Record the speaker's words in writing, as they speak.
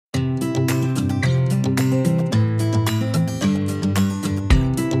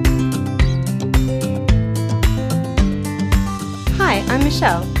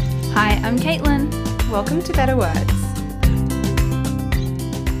Michelle. Hi, I'm Caitlin. Welcome to Better Words.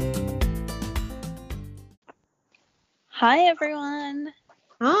 Hi, everyone.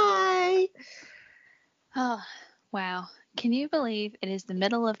 Hi. Oh, wow. Can you believe it is the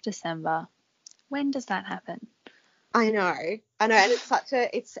middle of December? When does that happen? I know, and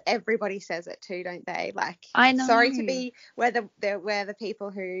it's everybody says it too, don't they? Like, I know. sorry to be we're the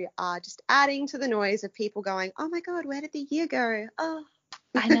people who are just adding to the noise of people going, oh my God, where did the year go? Oh,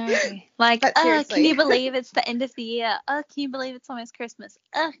 I know. Like, But can seriously. you believe it's the end of the year? Can you believe it's almost Christmas?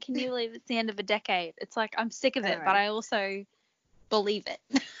 Can you believe it's the end of a decade? It's like, I'm sick of it, but I also believe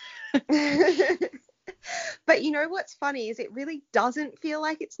it. But you know what's funny is it really doesn't feel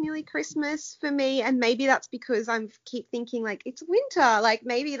like it's nearly Christmas for me, and maybe that's because I keep thinking like it's winter, like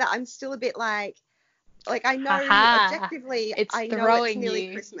maybe that I'm still a bit like I know objectively I know it's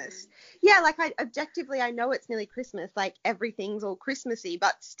nearly Christmas. Yeah, like I know it's nearly Christmas, like everything's all Christmassy,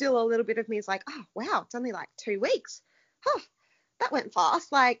 but still a little bit of me is like, oh wow, it's only like 2 weeks. Huh. That went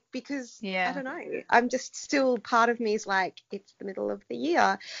fast, like, because I don't know, I'm just still, part of me is like, it's the middle of the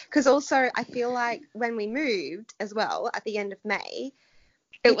year, because also I feel like when we moved as well at the end of May,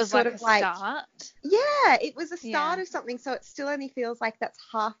 it was sort of like a start. Yeah, it was a start of something, so it still only feels like that's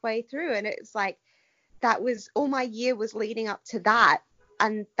halfway through, and it's like that was all my year was leading up to that,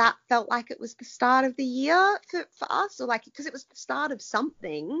 and that felt like it was the start of the year for us, or like, because it was the start of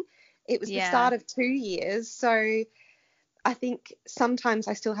something, it was the start of 2 years, so I think sometimes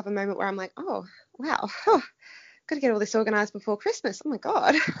I still have a moment where I'm like, oh, wow, got to get all this organized before Christmas. Oh, my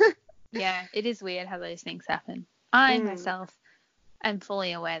God. Yeah, it is weird how those things happen. I myself am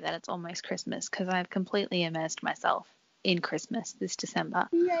fully aware that it's almost Christmas because I've completely immersed myself in Christmas this December.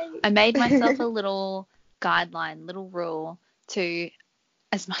 Yay. I made myself a little guideline, little rule to,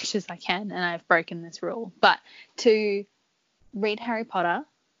 as much as I can, and I've broken this rule, but to read Harry Potter,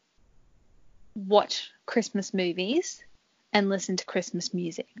 watch Christmas movies, and listen to Christmas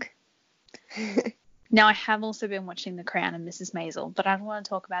music. Now, I have also been watching The Crown and Mrs. Maisel, but I don't want to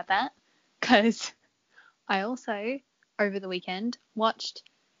talk about that because I also, over the weekend, watched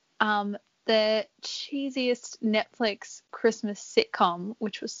the cheesiest Netflix Christmas sitcom,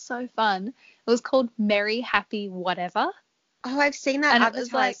 which was so fun. It was called Merry Happy Whatever. Oh, I've seen that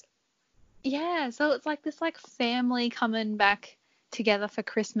advertised. So it's like this like family coming back together for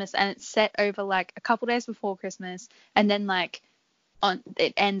Christmas, and it's set over like a couple days before Christmas, and then like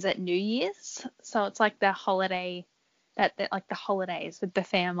it ends at New Year's, so it's like the holiday that like the holidays with the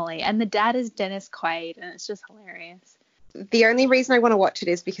family, and the dad is Dennis Quaid, and it's just hilarious. The only reason I want to watch it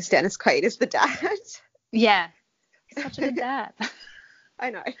is because Dennis Quaid is the dad. Yeah, he's such a good dad.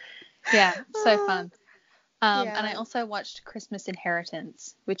 I know. Yeah, so fun. And I also watched Christmas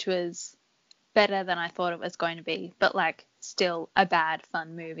Inheritance, which was better than I thought it was going to be, but like still a bad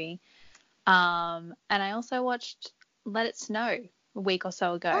fun movie. And I also watched Let It Snow a week or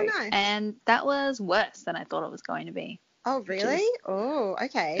so ago. Oh, nice. And that was worse than I thought it was going to be. Oh, really? Oh,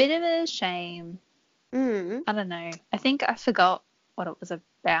 okay. Bit of a shame. I don't know. I think I forgot what it was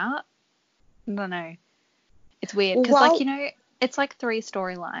about. I don't know. It's weird because, like, you know, it's like 3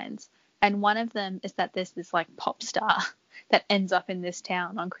 storylines, and one of them is that there's this like pop star that ends up in this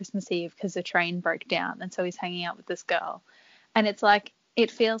town on Christmas Eve because the train broke down, and so he's hanging out with this girl, and it's like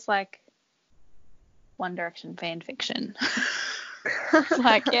it feels like One Direction fan fiction. It's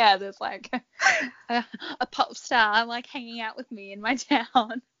like, yeah, there's like a pop star like hanging out with me in my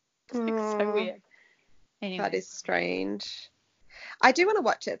town. It's like so weird. Anyway. That is strange. I do want to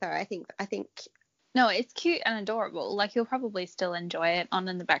watch it though. I think. No, it's cute and adorable. Like, you'll probably still enjoy it on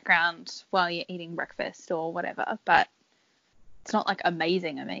in the background while you're eating breakfast or whatever, but it's not like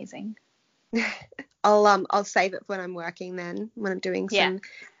amazing. I'll save it for when I'm working then, when I'm doing some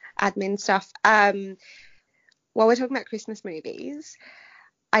admin stuff. While we're talking about Christmas movies,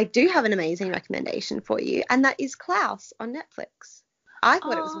 I do have an amazing recommendation for you, and that is Klaus on Netflix. I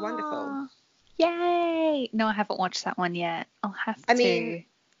thought it was wonderful. Yay! No, I haven't watched that one yet. I'll have to. I mean,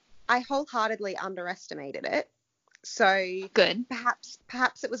 I wholeheartedly underestimated it. So good.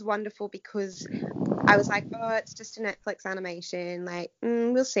 Perhaps it was wonderful because I was like, oh, it's just a Netflix animation. Like,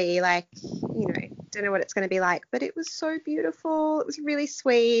 we'll see. Like, you know, don't know what it's going to be like. But it was so beautiful. It was really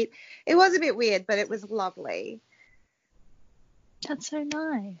sweet. It was a bit weird, but it was lovely. That's so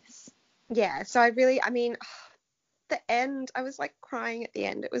nice. Yeah. So the end, I was like crying at the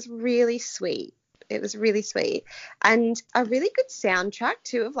end. It was really sweet. And a really good soundtrack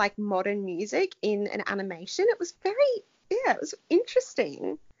too, of like modern music in an animation. It was it was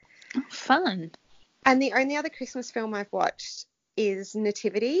interesting. Oh, fun. And the only other Christmas film I've watched is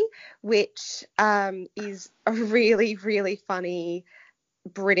Nativity, which is a really, really funny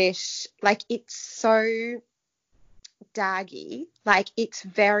British, like it's so daggy, like it's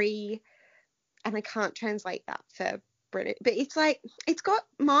very, and I can't translate that for British, but it's like it's got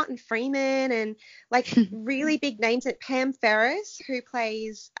Martin Freeman and like really big names, like Pam Ferris, who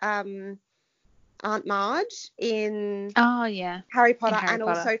plays Aunt Marge in Harry Potter, and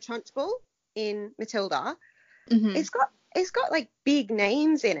also Trunchbull in Matilda. Mm-hmm. It's got like big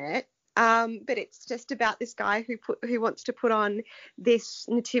names in it. But it's just about this guy who wants to put on this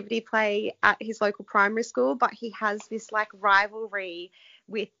nativity play at his local primary school, but he has this like rivalry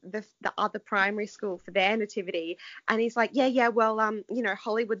with the other primary school for their nativity, and he's like, well,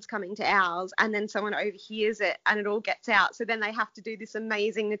 Hollywood's coming to ours, and then someone overhears it and it all gets out, so then they have to do this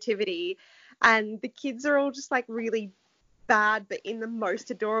amazing nativity, and the kids are all just like really bad, but in the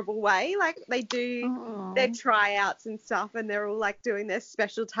most adorable way. Like they do their tryouts and stuff, and they're all like doing their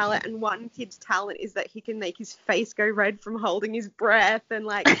special talent, and one kid's talent is that he can make his face go red from holding his breath, and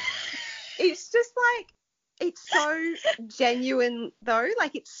like it's just like, it's so genuine though,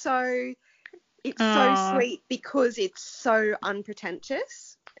 like it's so sweet because it's so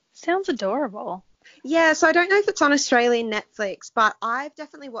unpretentious. Sounds adorable. Yeah, so I don't know if it's on Australian Netflix, but I've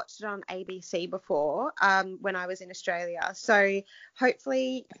definitely watched it on ABC before when I was in Australia. So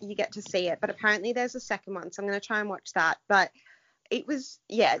hopefully you get to see it. But apparently there's a second one, so I'm going to try and watch that. But it was,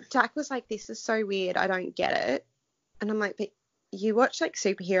 Jack was like, this is so weird, I don't get it. And I'm like, but you watch like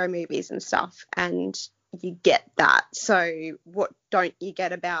superhero movies and stuff and you get that. So what don't you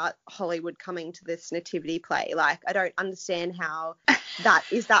get about Hollywood coming to this nativity play? Like, I don't understand how that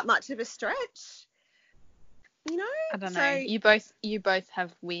is that much of a stretch. You know, I don't know. You both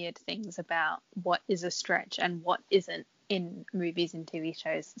have weird things about what is a stretch and what isn't in movies and TV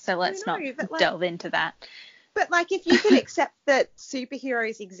shows. So let's not delve into that. But like, if you can accept that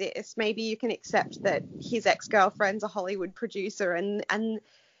superheroes exist, maybe you can accept that his ex-girlfriend's a Hollywood producer and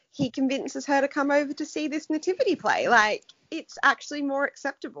he convinces her to come over to see this nativity play. Like, it's actually more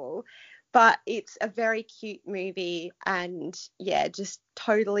acceptable. But it's a very cute movie and, just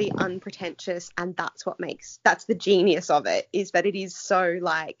totally unpretentious. And that's the genius of it, is that it is so,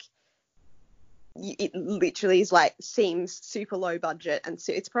 like, it literally is, like, seems super low budget. And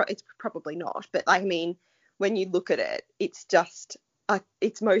so it's probably not. But, I mean, when you look at it, it's just,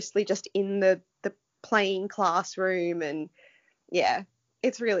 it's mostly just in the playing classroom. And,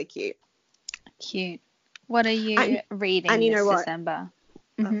 it's really cute. Cute. What are you reading this December?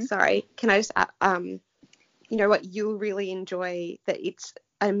 Mm-hmm. Oh, sorry. Can I just, you know what, you'll really enjoy that it's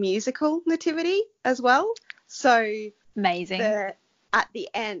a musical nativity as well. So amazing. At the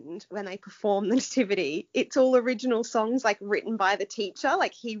end, when they perform the nativity, it's all original songs like written by the teacher.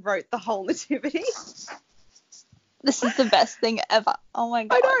 Like he wrote the whole nativity. This is the best thing ever. Oh my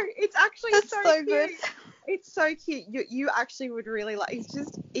God. I know. It's actually so good. It's so cute. You actually would really like.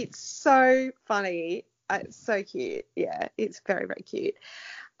 It's so funny. It's so cute. Yeah, it's very, very cute.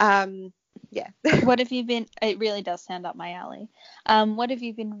 What have you been? It really does sound up my alley. What have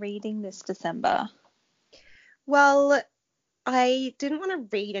you been reading this December? Well, I didn't want to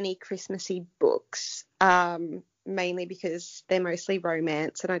read any Christmassy books, mainly because they're mostly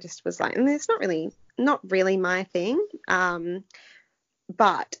romance, and I just was like, it's not really my thing.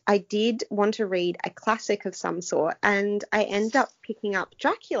 But I did want to read a classic of some sort, and I ended up picking up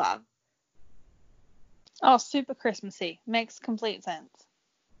Dracula. Oh, super Christmassy. Makes complete sense.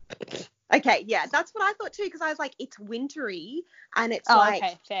 Okay, yeah, that's what I thought too, because I was like, it's wintry and it's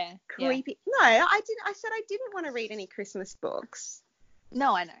okay, fair. Creepy. Yeah. No, I said I didn't want to read any Christmas books.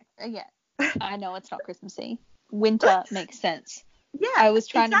 No, I know. Yeah, I know it's not Christmassy. Winter makes sense. Yeah, I was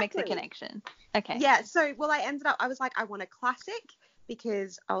trying to make the connection. Okay. Yeah, so I was like, I want a classic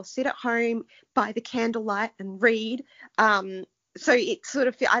because I'll sit at home by the candlelight and read. So it sort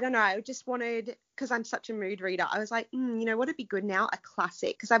of, I don't know, I just wanted, because I'm such a mood reader, I was like, you know what would be good now? A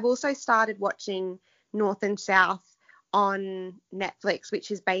classic. Because I've also started watching North and South on Netflix,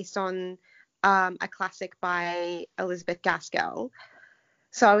 which is based on a classic by Elizabeth Gaskell.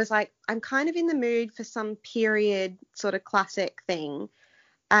 So I was like, I'm kind of in the mood for some period sort of classic thing.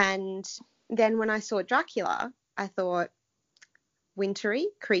 And then when I saw Dracula, I thought, wintry,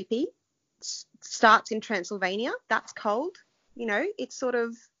 creepy, starts in Transylvania, that's cold. You know, it's sort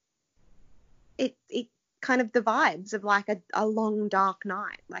of, it kind of the vibes of like a long dark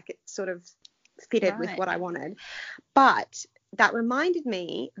night. Like it sort of fitted with what I wanted. But that reminded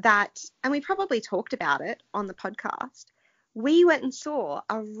me that, and we probably talked about it on the podcast, we went and saw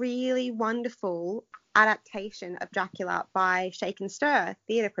a really wonderful adaptation of Dracula by Shake and Stir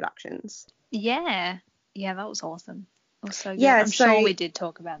Theatre Productions. Yeah, that was awesome. It was so good. I'm sure we did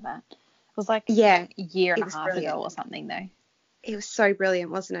talk about that. It was like a year and a half ago or something though. It was so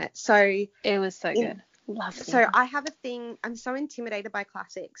brilliant, wasn't it? So it was so good. Loved it. So I have a thing. I'm so intimidated by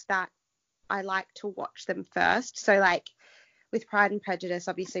classics that I like to watch them first. So like with Pride and Prejudice,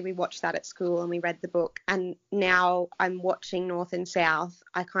 obviously we watched that at school and we read the book, and now I'm watching North and South.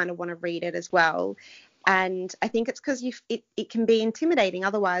 I kind of want to read it as well. And I think it's because it can be intimidating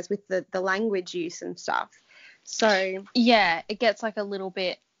otherwise with the language use and stuff. So yeah, it gets like a little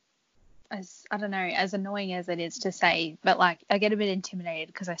bit, as I don't know, as annoying as it is to say, but like I get a bit intimidated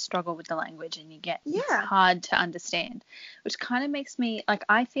because I struggle with the language and it's hard to understand, which kind of makes me like,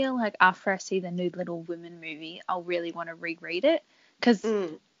 I feel like after I see the new Little Women movie, I'll really want to reread it because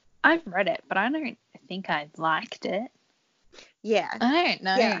I've read it, but I don't think I liked it. Yeah. I don't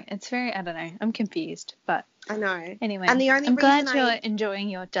know. Yeah. It's very, I don't know. I'm confused, but I know. Anyway, and the only I'm glad you're enjoying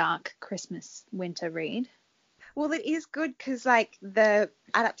your dark Christmas winter read. Well, it is good because, like, the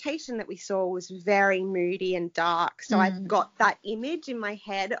adaptation that we saw was very moody and dark. So I've got that image in my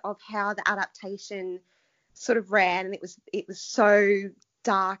head of how the adaptation sort of ran, and it was so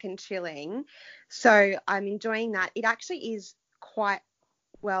dark and chilling. So I'm enjoying that. It actually is quite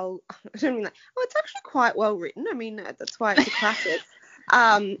well. I don't mean like, oh, it's actually quite well written. I mean, that's why it's a classic.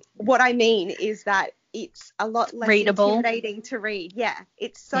 What I mean is that it's a lot less intimidating to read. Yeah,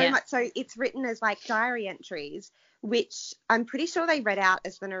 it's so much. So it's written as like diary entries, which I'm pretty sure they read out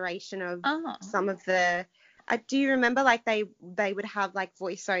as the narration of some of the. Do you remember like they would have like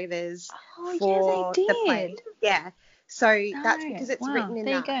voiceovers for the play? Yeah. So that's because it's written in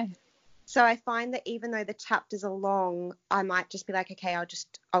that. There you go. So I find that even though the chapters are long, I might just be like, okay,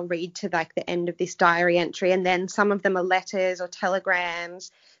 I'll read to like the end of this diary entry, and then some of them are letters or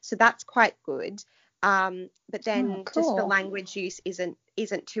telegrams. So that's quite good. But then just the language use isn't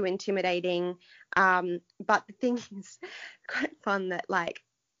too intimidating. But the thing is quite fun that like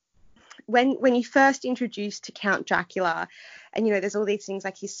when you first introduced to Count Dracula, and you know there's all these things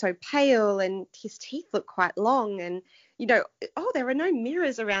like he's so pale and his teeth look quite long, and you know, oh, there are no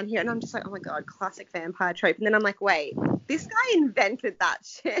mirrors around here, and I'm just like, oh my god, classic vampire trope. And then I'm like, wait, this guy invented that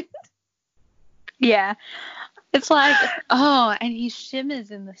shit. Yeah. It's like, oh, and he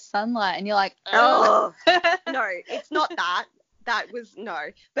shimmers in the sunlight, and you're like, oh. No, it's not that. That was no.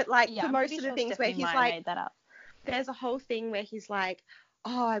 But like for most of the things where he's like, made that up. There's a whole thing where he's like,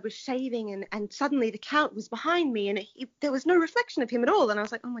 oh, I was shaving and suddenly the Count was behind me and there was no reflection of him at all. And I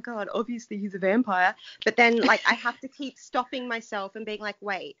was like, oh my God, obviously he's a vampire. But then like I have to keep stopping myself and being like,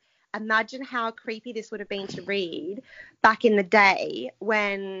 wait, imagine how creepy this would have been to read back in the day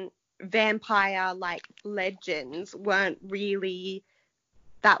when vampire like legends weren't really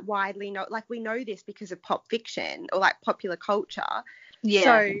that widely known. Like we know this because of pop fiction or like popular culture. Yeah.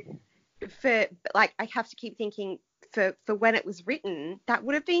 So for like I have to keep thinking for when it was written, that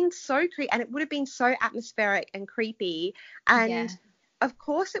would have been so creepy, and it would have been so atmospheric and creepy. And of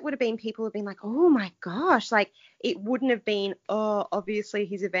course it would have been, people have been like, oh my gosh, like it wouldn't have been, oh, obviously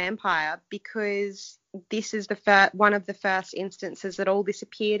he's a vampire, because this is one of the first instances that all this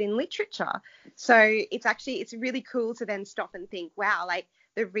appeared in literature. So it's really cool to then stop and think, wow, like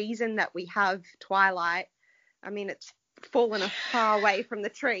the reason that we have Twilight, I mean, it's fallen far away from the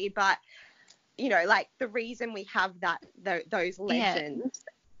tree, but you know, like the reason we have those legends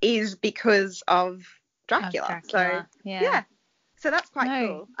is because of Dracula. So so that's quite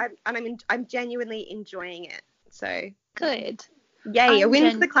cool. I'm genuinely enjoying it. So good. Yay, a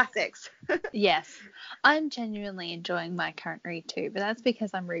win for the classics. Yes, I'm genuinely enjoying my current read too, but that's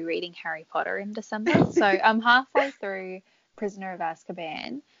because I'm rereading Harry Potter in December. So I'm halfway through Prisoner of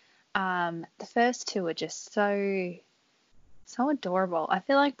Azkaban. The first two are just so adorable. I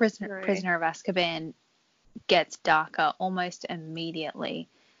feel like Prisoner of Azkaban gets darker almost immediately,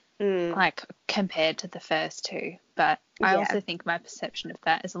 like compared to the first two. But I also think my perception of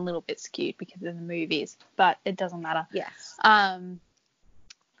that is a little bit skewed because of the movies, but it doesn't matter. Yes.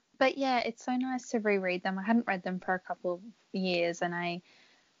 But yeah, it's so nice to reread them. I hadn't read them for a couple of years, and I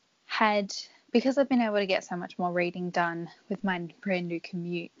had, because I've been able to get so much more reading done with my brand new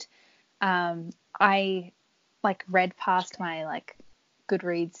commute, I like read past my like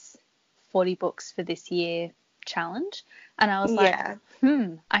Goodreads 40 books for this year challenge, and I was like,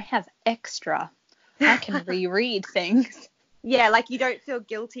 I have extra. I can reread things. Yeah, like you don't feel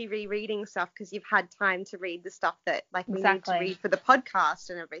guilty rereading stuff because you've had time to read the stuff that like we need to read for the podcast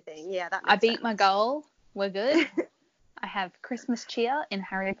and everything. Yeah, that makes sense. I beat my goal. We're good. I have Christmas cheer in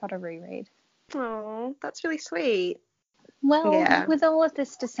Harry Potter reread. Oh, that's really sweet. Well, with all of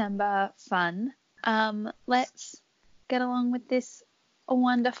this December fun, let's get along with this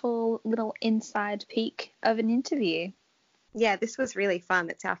wonderful little inside peek of an interview. Yeah, this was really fun.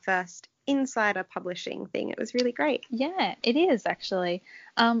 It's our first insider publishing thing. It was really great. Yeah, it is actually.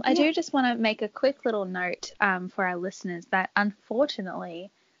 I do just want to make a quick little note for our listeners that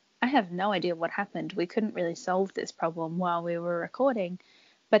unfortunately I have no idea what happened. We couldn't really solve this problem while we were recording,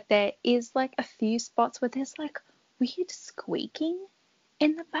 but there is like a few spots where there's like weird squeaking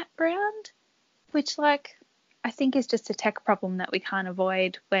in the background, which like I think is just a tech problem that we can't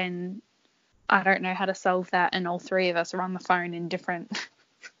avoid when I don't know how to solve that and all three of us are on the phone in different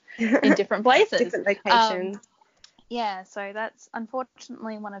places. Different locations. Yeah, so that's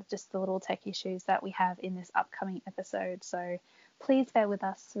unfortunately one of just the little tech issues that we have in this upcoming episode. So please bear with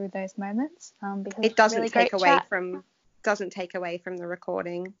us through those moments. Because it doesn't really take away from the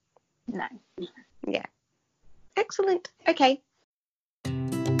recording. No. Yeah. Excellent. Okay.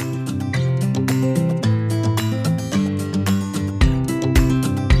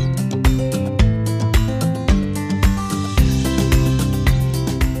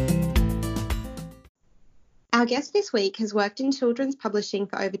 Our guest this week has worked in children's publishing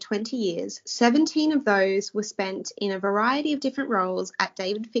for over 20 years. 17 of those were spent in a variety of different roles at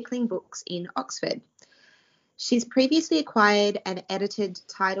David Fickling Books in Oxford. She's previously acquired and edited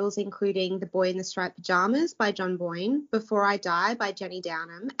titles including The Boy in the Striped Pyjamas by John Boyne, Before I Die by Jenny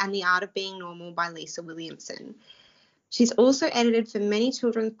Downham, and The Art of Being Normal by Lisa Williamson. She's also edited for many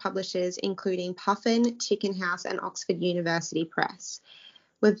children's publishers, including Puffin, Chicken House, and Oxford University Press.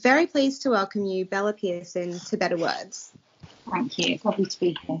 We're very pleased to welcome you, Bella Pearson, to Better Words. Thank you. It's lovely to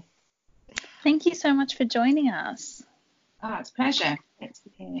be here. Thank you so much for joining us. Oh, it's a pleasure. It's to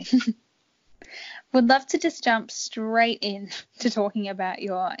be here. Would love to just jump straight in to talking about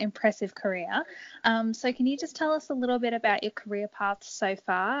your impressive career. So can you just tell us a little bit about your career path so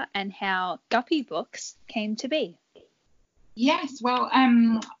far and how Guppy Books came to be? Yes, well,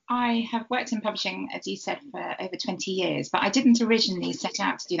 I have worked in publishing, as you said, for over 20 years, but I didn't originally set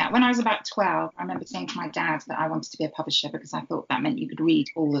out to do that. When I was about 12, I remember saying to my dad that I wanted to be a publisher because I thought that meant you could read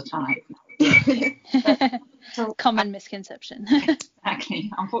all the time. Common misconception. Exactly.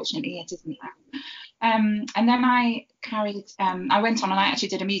 Unfortunately, it isn't that. And then I went on and I actually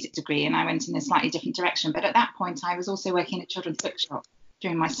did a music degree and I went in a slightly different direction. But at that point, I was also working at a children's bookshop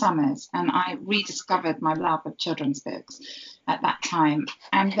during my summers, and I rediscovered my love of children's books at that time.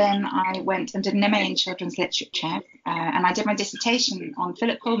 And then I went and did an MA in children's literature, and I did my dissertation on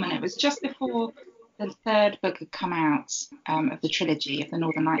Philip Pullman. It was just before the third book had come out of the trilogy, of the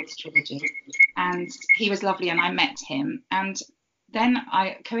Northern Lights trilogy, and he was lovely, and I met him. And then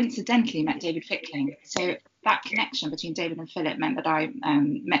I coincidentally met David Fickling. So that connection between David and Philip meant that I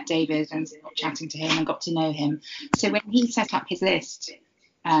met David and got chatting to him and got to know him. So when he set up his list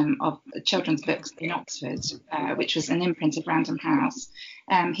of children's books in Oxford, which was an imprint of Random House,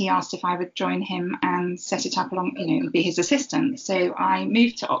 he asked if I would join him and set it up along, be his assistant. So I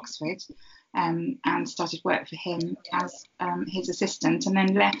moved to Oxford and started work for him as his assistant, and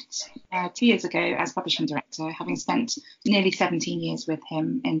then left 2 years ago as publishing director, having spent nearly 17 years with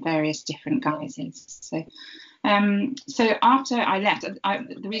him in various different guises. So after I left,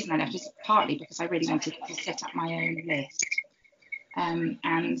 the reason I left is partly because I really wanted to set up my own list. And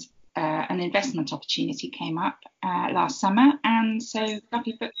an investment opportunity came up last summer, and so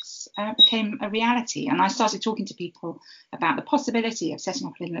Guppy Books became a reality. And I started talking to people about the possibility of setting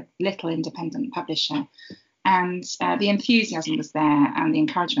up a little independent publisher. And the enthusiasm was there and the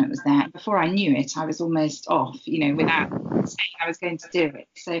encouragement was there. Before I knew it, I was almost off, without saying I was going to do it.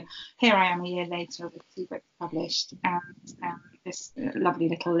 So here I am a year later with 2 books published and this lovely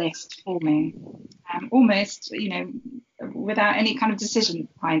little list forming, almost, without any kind of decision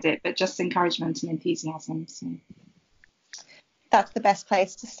behind it, but just encouragement and enthusiasm. So that's the best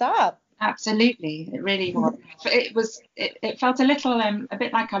place to start. Absolutely, it really was. It felt a little, a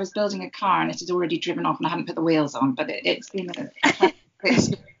bit like I was building a car and it had already driven off and I hadn't put the wheels on. But it's been a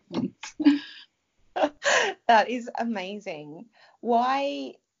experience. That is amazing.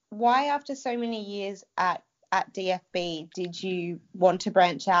 Why after so many years at DFB did you want to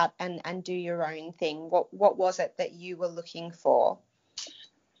branch out and do your own thing? What was it that you were looking for?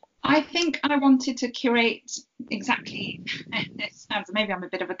 I think I wanted to curate exactly, it sounds, maybe I'm a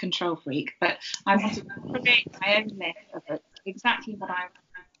bit of a control freak, but I wanted to create my own list of books, exactly what I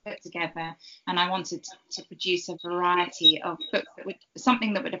put together, and I wanted to produce a variety of books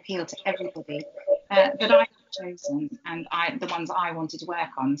something that would appeal to everybody that I had chosen, and the ones I wanted to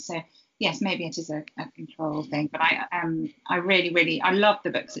work on. So yes, maybe it is a control thing, but I really love the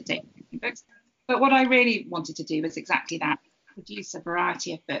books at David Books. But what I really wanted to do was exactly that. Produce a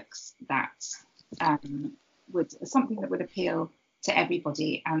variety of books that something that would appeal to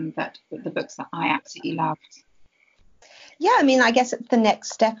everybody, and that the books that I absolutely loved. Yeah, I mean, I guess it's the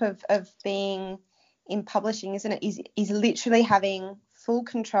next step of being in publishing, isn't it? Is literally having full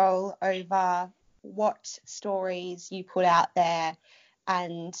control over what stories you put out there,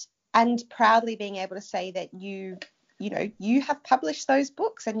 and proudly being able to say that you have published those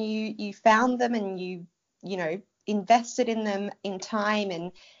books, and you found them, and you invested in them in time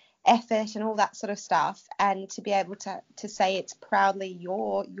and effort and all that sort of stuff, and to be able to say it's proudly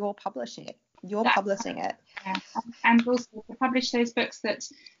your publishing it. You're publishing it. Yeah. And also to publish those books that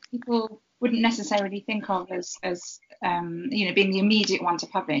people wouldn't necessarily think of as being the immediate one to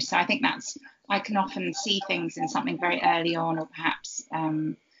publish. So I think I can often see things in something very early on, or perhaps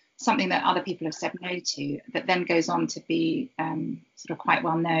something that other people have said no to, that then goes on to be sort of quite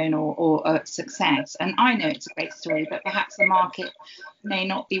well known or a success. And I know it's a great story, but perhaps the market may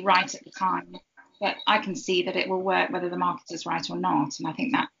not be right at the time. But I can see that it will work whether the market is right or not. And I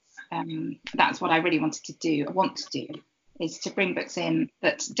think that's what I really want to do, is to bring books in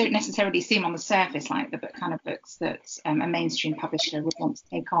that don't necessarily seem on the surface like the kind of books that a mainstream publisher would want to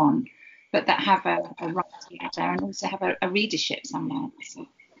take on, but that have a right to be out there and also have a readership somewhere. So,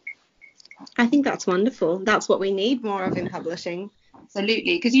 I think that's wonderful. That's what we need more of in publishing.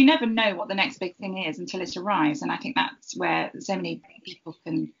 Absolutely, because you never know what the next big thing is until it arrives, and I think that's where so many people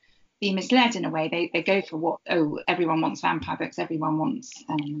can be misled in a way. They go for everyone wants vampire books, everyone wants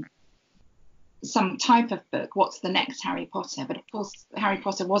some type of book. What's the next Harry Potter? But of course, Harry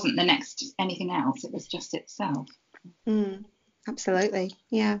Potter wasn't the next anything else. It was just itself. Absolutely,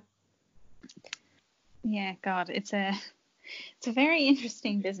 yeah. Yeah, God, it's a very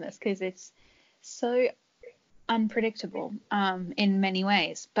interesting business because it's so unpredictable in many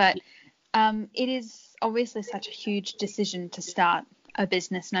ways. But it is obviously such a huge decision to start a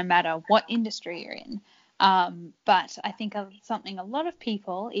business, no matter what industry you're in. But I think something a lot of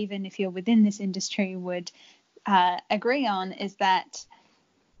people, even if you're within this industry, would agree on is that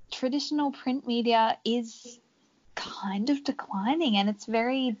traditional print media is kind of declining, and it's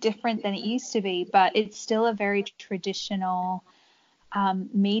very different than it used to be, but it's still a very traditional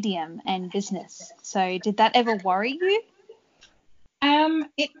medium and business. So did that ever worry you?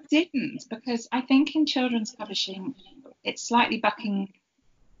 It didn't, because I think in children's publishing, it's slightly bucking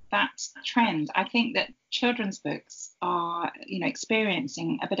that trend. I think that children's books are,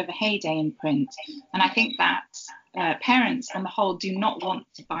 experiencing a bit of a heyday in print, and I think that parents on the whole do not want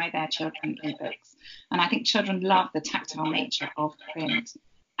to buy their children ebooks, and I think children love the tactile nature of print,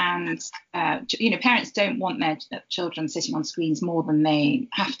 and parents don't want their children sitting on screens more than they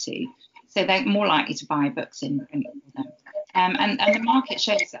have to, so they're more likely to buy books in print for them. And the market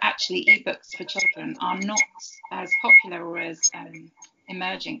shows that actually ebooks for children are not as popular or as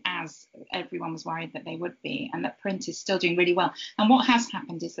emerging as everyone was worried that they would be, and that print is still doing really well. And what has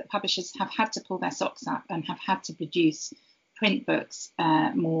happened is that publishers have had to pull their socks up and have had to produce print books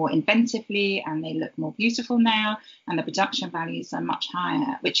more inventively, and they look more beautiful now, and the production values are much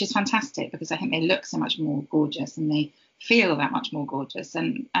higher, which is fantastic because I think they look so much more gorgeous and they feel that much more gorgeous,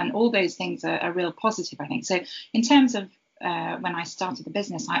 and all those things are a real positive, I think. So in terms of when I started the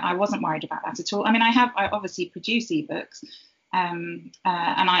business, I wasn't worried about that at all. I mean, I obviously produce ebooks, and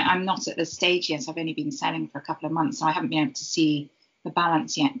I'm not at the stage yet. I've only been selling for a couple of months, so I haven't been able to see the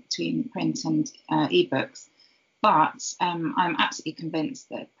balance yet between print and ebooks. But I'm absolutely convinced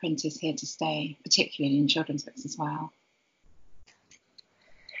that print is here to stay, particularly in children's books as well.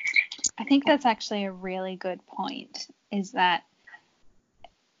 I think that's actually a really good point, is that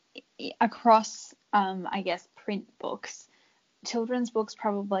across, I guess, print books, children's books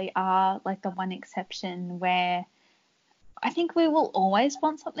probably are like the one exception where I think we will always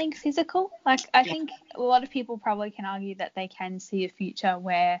want something physical. Like, I think a lot of people probably can argue that they can see a future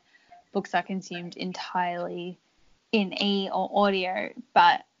where books are consumed entirely in or audio,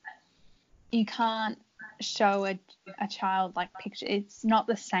 but you can't show a child like picture. It's not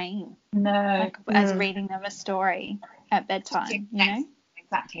the same. No. As reading them a story at bedtime,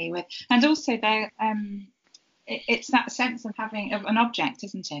 Exactly. And also they're it's that sense of having an object,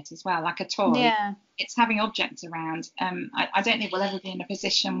 isn't it, as well, like a toy? Yeah. It's having objects around. I don't think we'll ever be in a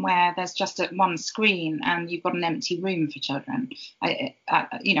position where there's just one screen and you've got an empty room for children.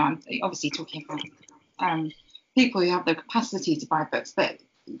 I'm obviously talking about people who have the capacity to buy books, but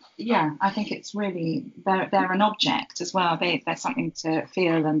yeah, I think it's really they're an object as well. They're something to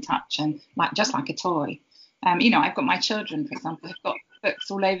feel and touch, and just like a toy. I've got my children, for example, have got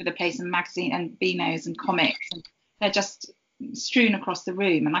books all over the place, and magazine and beanos and comics, and they're just strewn across the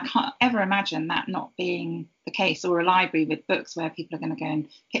room, and I can't ever imagine that not being the case, or a library with books where people are going to go and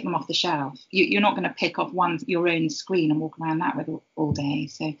pick them off the shelf. You're not going to pick off your own screen and walk around that with all day.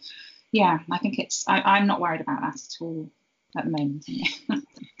 So yeah, I think I'm not worried about that at all. at the moment.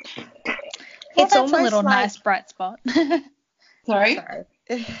 Well, It's that's a little like... nice bright spot. Sorry?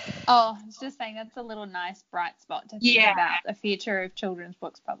 Oh, I was just saying that's a little nice bright spot to think about the future of children's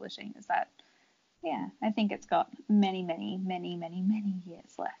books publishing. Is that, I think it's got many, many, many, many, many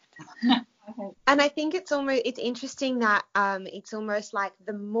years left. And I think it's interesting that it's almost like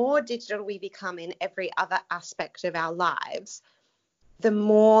the more digital we become in every other aspect of our lives, the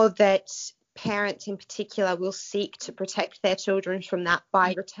more that parents in particular will seek to protect their children from that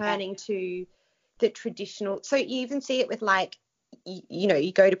by returning to the traditional. So you even see it with like,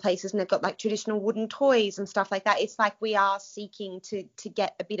 you go to places and they've got like traditional wooden toys and stuff like that. It's like we are seeking to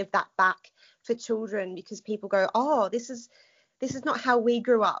get a bit of that back for children, because people go, oh, this is not how we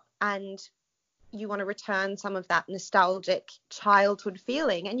grew up, and you want to return some of that nostalgic childhood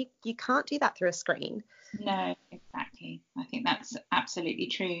feeling, and you can't do that through a screen. No, exactly. I think that's absolutely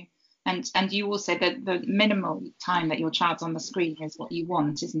true. And you also, the minimal time that your child's on the screen is what you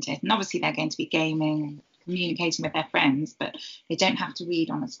want, isn't it? And obviously they're going to be gaming and communicating with their friends, but they don't have to read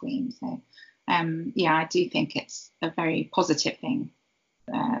on a screen. So I do think it's a very positive thing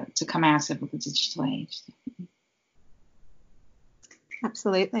to come out of the digital age.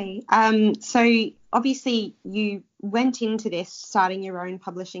 Absolutely. So obviously you went into this starting your own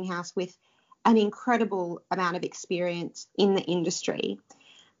publishing house with an incredible amount of experience in the industry.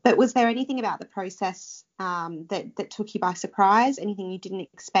 But was there anything about the process that took you by surprise? Anything you didn't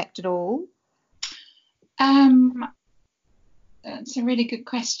expect at all? That's a really good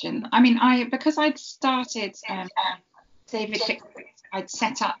question. I mean, because I'd started David, I'd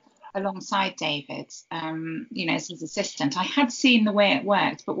set up alongside David, as his assistant. I had seen the way it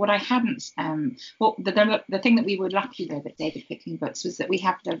worked, but what I hadn't, the thing that we were lucky with at David Picking Books was that we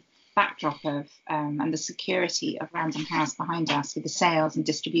had the backdrop of and the security of Random House behind us with the sales and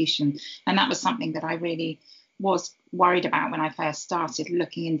distribution, and that was something that I really was worried about when I first started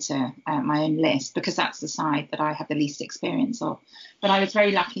looking into my own list, because that's the side that I had the least experience of. But I was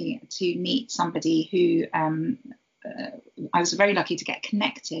very lucky to meet somebody who I was very lucky to get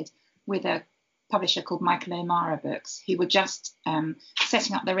connected with a publisher called Michael O'Mara Books, who were just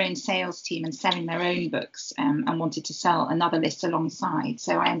setting up their own sales team and selling their own books, and wanted to sell another list alongside.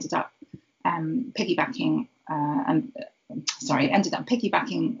 So I ended up piggybacking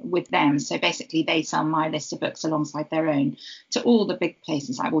with them. So basically they sell my list of books alongside their own to all the big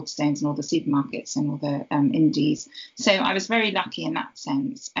places like Waterstones and all the supermarkets and all the indies. So I was very lucky in that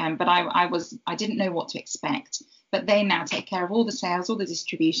sense. But I didn't know what to expect. But they now take care of all the sales, all the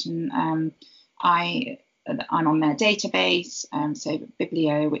distribution. I'm on their database, so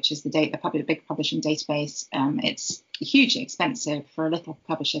Biblio, which is the big publishing database. It's hugely expensive for a little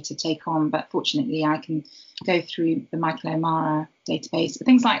publisher to take on, but fortunately I can go through the Michael O'Mara database,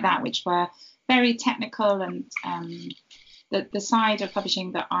 things like that, which were very technical, and the side of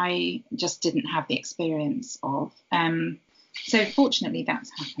publishing that I just didn't have the experience of. So fortunately that's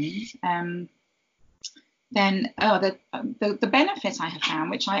happened. Then the benefit I have found,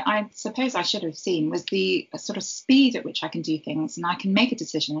 which I suppose I should have seen, was the sort of speed at which I can do things, and I can make a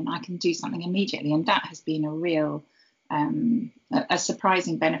decision and I can do something immediately, and that has been a real a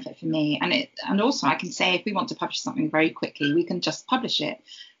surprising benefit for me. And also I can say, if we want to publish something very quickly, we can just publish it,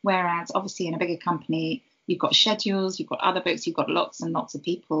 whereas obviously in a bigger company you've got schedules, you've got other books, you've got lots and lots of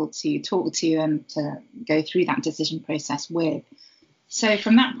people to talk to and to go through that decision process with. So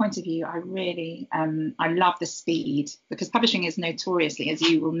from that point of view, I really, I love the speed, because publishing is notoriously, as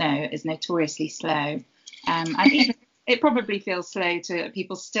you will know, is notoriously slow. I think it probably feels slow to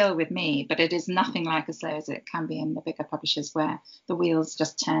people still with me, but it is nothing like as slow as it can be in the bigger publishers, where the wheels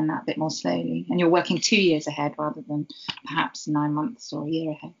just turn that bit more slowly and you're working 2 years ahead rather than perhaps 9 months or a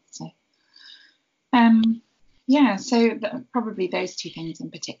year ahead. So, probably those two things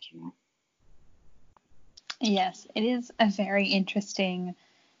in particular. Yes, it is a very interesting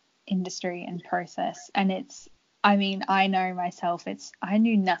industry and process. And I know myself, I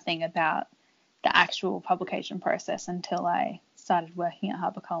knew nothing about the actual publication process until I started working at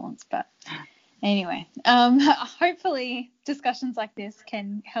HarperCollins. But anyway, hopefully discussions like this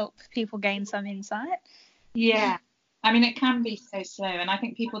can help people gain some insight. Yeah, I mean, it can be so slow. And I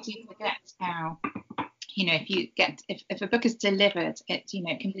think people do forget how, if a book is delivered, it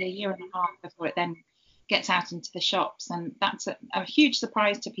can be a year and a half before it then gets out into the shops, and that's a huge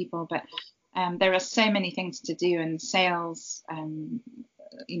surprise to people. But there are so many things to do, and sales and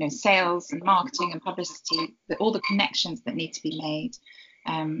marketing and publicity, all the connections that need to be made,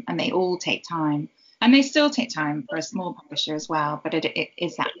 and they all take time, and they still take time for a small publisher as well, but it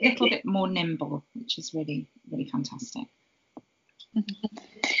is that little bit more nimble, which is really, really fantastic.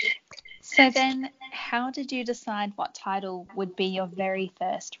 So then, how did you decide what title would be your very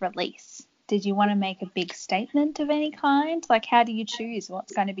first release? Did you want to make a big statement of any kind? Like, how do you choose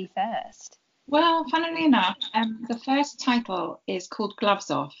what's going to be first? Well, funnily enough, the first title is called Gloves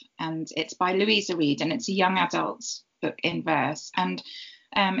Off, and it's by Louisa Reed, and it's a young adult book in verse. And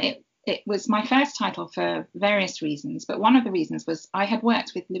it was my first title for various reasons, but one of the reasons was I had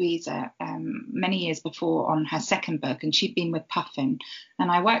worked with Louisa many years before on her second book, and she'd been with Puffin, and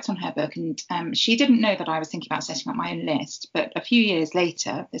I worked on her book, and she didn't know that I was thinking about setting up my own list. But a few years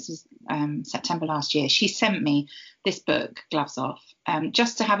later, this was September last year, she sent me this book, Gloves Off,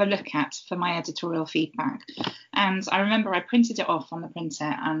 just to have a look at for my editorial feedback. And I remember I printed it off on the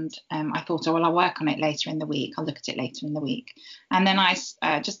printer, and I thought, oh, well, I'll work on it later in the week. I'll look at it later in the week. And then I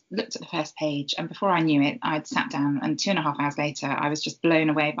just looked at the first page, and before I knew it, I'd sat down, and 2.5 hours later, I was just blown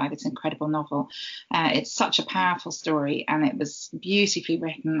away by this incredible novel. It's such a powerful story, and it was beautifully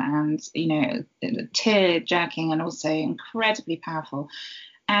written, and, you know, tear-jerking and also incredibly powerful.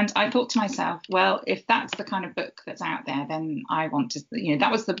 And I thought to myself, well, if that's the kind of book that's out there, then I want to, you know,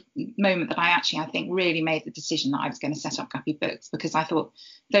 that was the moment that I think really made the decision that I was going to set up Guppy Books, because I thought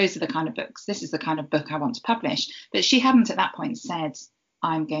those are the kind of books, this is the kind of book I want to publish. But she hadn't at that point said,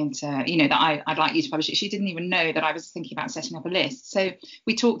 I'm going to, you know, that I'd like you to publish it. She didn't even know that I was thinking about setting up a list. So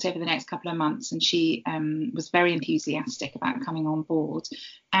we talked over the next couple of months, and she was very enthusiastic about coming on board.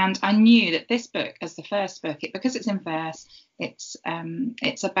 And I knew that this book, as the first book, because it's in verse, it's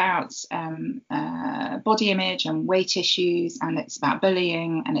about body image and weight issues, and it's about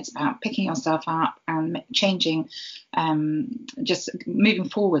bullying, and it's about picking yourself up and changing, just moving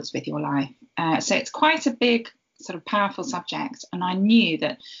forwards with your life. So it's quite a big, sort of powerful subject, and I knew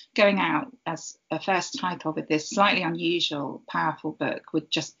that going out as a first title with this slightly unusual, powerful book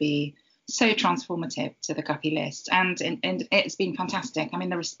would just be so transformative to the Guppy list, and it's been fantastic. I mean,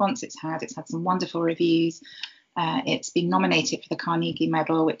 the response it's had some wonderful reviews. It's been nominated for the Carnegie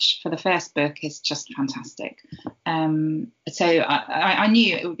Medal, which for the first book is just fantastic. So I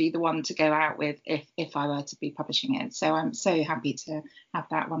knew it would be the one to go out with if I were to be publishing it. So I'm so happy to have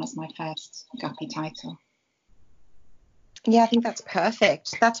that one as my first Guppy title. Yeah, I think that's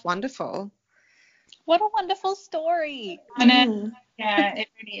perfect. That's wonderful. What a wonderful story. I know. Yeah, it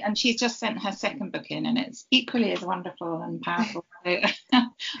really, and she's just sent her second book in, and it's equally as wonderful and powerful.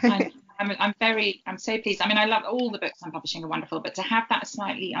 So I'm so pleased. I mean, I love all the books I'm publishing are wonderful, but to have that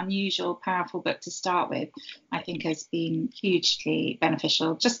slightly unusual, powerful book to start with, I think has been hugely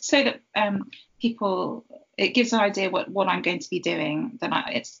beneficial, just so that people, it gives an idea what I'm going to be doing, that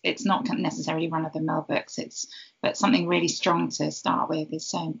it's not necessarily run-of-the-mill books, but something really strong to start with is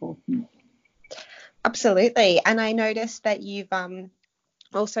so important. Absolutely. And I noticed that you've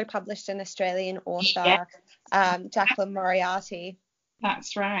also published an Australian author, Jacqueline Moriarty.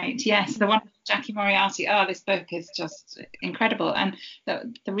 That's right. Yes, the one, Jackie Moriarty. Oh, this book is just incredible. And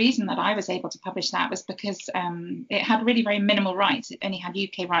the reason that I was able to publish that was because it had really very minimal rights. It only had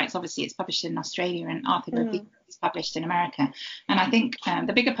UK rights. Obviously, it's published in Australia, and Arthur Griffith is published in America. And I think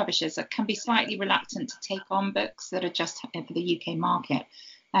the bigger publishers can be slightly reluctant to take on books that are just for the UK market.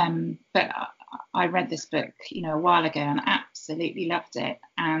 But I read this book, a while ago, and absolutely loved it.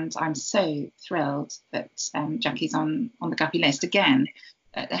 And I'm so thrilled that Jackie's on the Guppy list again.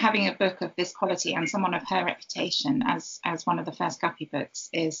 Having a book of this quality and someone of her reputation as one of the first Guppy books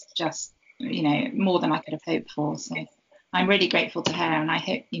is just, more than I could have hoped for. So I'm really grateful to her, and I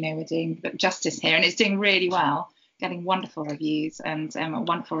hope, we're doing justice here, and it's doing really well, getting wonderful reviews and a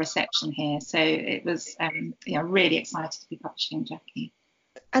wonderful reception here. So it was, really excited to be publishing Jackie.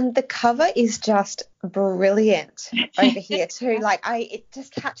 And the cover is just brilliant over here too. It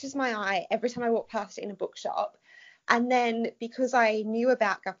just catches my eye every time I walk past it in a bookshop. And then because I knew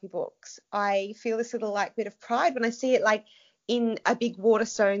about Guppy Books, I feel this little bit of pride when I see it in a big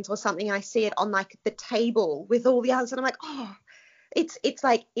Waterstones or something. I see it on the table with all the others, and I'm like, oh, it's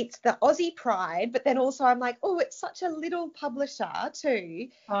the Aussie pride, but then also I'm like, oh, it's such a little publisher too,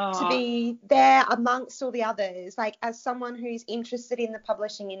 to be there amongst all the others. As someone who's interested in the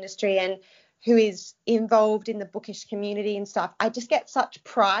publishing industry and who is involved in the bookish community and stuff, I just get such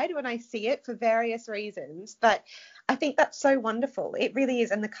pride when I see it for various reasons. But I think that's so wonderful. It really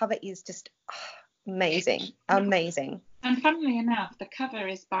is, and the cover is just amazing. And funnily enough, the cover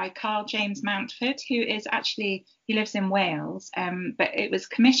is by Carl James Mountford, who is actually, he lives in Wales, but it was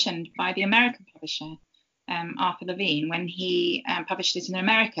commissioned by the American publisher, Arthur Levine, when he published it in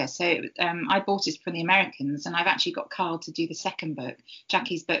America. So I bought it from the Americans, and I've actually got Carl to do the second book,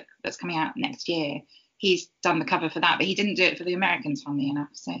 Jackie's book that's coming out next year. He's done the cover for that, but he didn't do it for the Americans, funnily enough.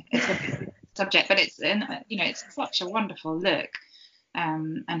 So it's a subject, but it's, it's such a wonderful look.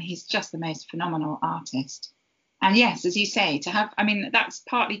 and he's just the most phenomenal artist. And yes, as you say, to have, I mean, that's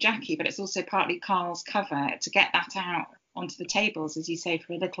partly Jackie, but it's also partly Carl's cover, to get that out onto the tables, as you say,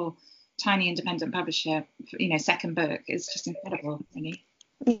 for a little tiny independent publisher, second book, is just incredible, really.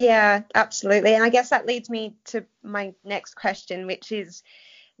 Yeah, absolutely. And I guess that leads me to my next question, which is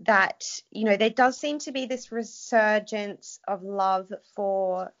that, there does seem to be this resurgence of love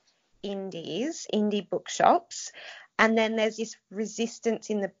for indie bookshops. And then there's this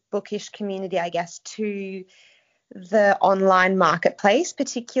resistance in the bookish community, I guess, to the online marketplace,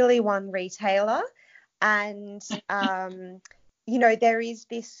 particularly one retailer. And, there is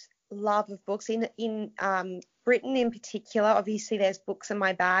this love of books in Britain in particular. Obviously, there's Books in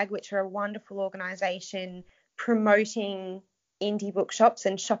My Bag, which are a wonderful organisation promoting indie bookshops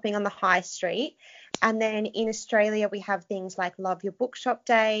and shopping on the high street. And then in Australia, we have things like Love Your Bookshop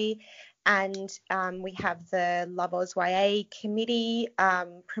Day, and we have the Love Oz YA committee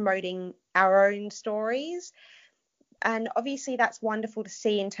promoting our own stories. And obviously that's wonderful to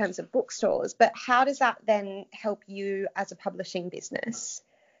see in terms of bookstores, but how does that then help you as a publishing business?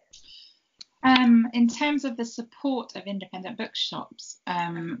 In terms of the support of independent bookshops,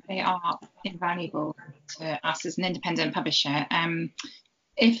 they are invaluable to us as an independent publisher.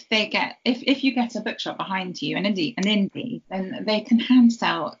 If you get a bookshop behind you, an indie, then they can hand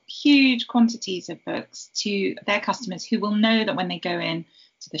sell huge quantities of books to their customers, who will know that when they go in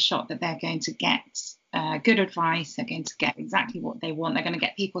to the shop that they're going to get good advice, they're going to get exactly what they want. They're going to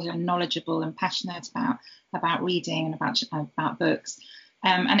get people who are knowledgeable and passionate about reading and about books.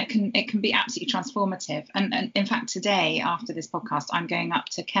 And it can be absolutely transformative. And in fact, today, after this podcast, I'm going up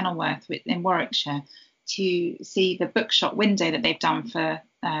to Kenilworth in Warwickshire to see the bookshop window that they've done for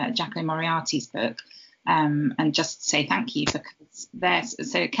Jacqueline Moriarty's book, and just say thank you, because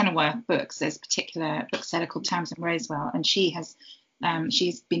so Kenilworth Books, there's a particular bookseller called Tamsin Rosewell, and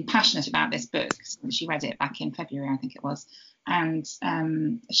she's been passionate about this book since she read it back in February, I think it was. And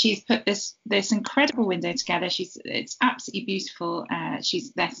she's put this incredible window together. It's absolutely beautiful.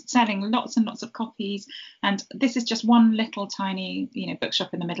 They're selling lots and lots of copies, and this is just one little tiny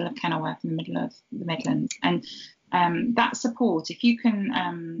bookshop in the middle of Kenilworth, in the middle of the Midlands. And that support, if you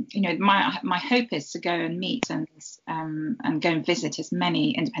can, my hope is to go and meet and go and visit as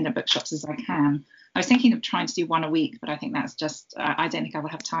many independent bookshops as I can. I was thinking of trying to do one a week, but I think that's just I don't think I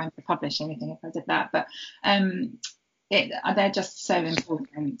would have time to publish anything if I did that. But they're just so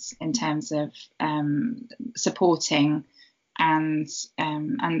important in terms of supporting and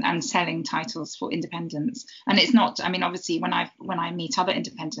selling titles for independents. And it's not, I mean, obviously when I meet other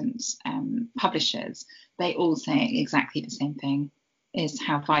independent publishers, they all say exactly the same thing, is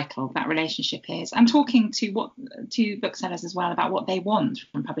how vital that relationship is, and talking to booksellers as well about what they want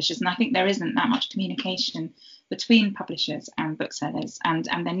from publishers. And I think there isn't that much communication between publishers and booksellers, and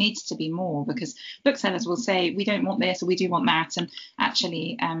there needs to be more, because booksellers will say we don't want this or we do want that, and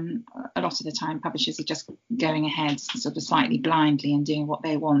actually a lot of the time publishers are just going ahead sort of slightly blindly and doing what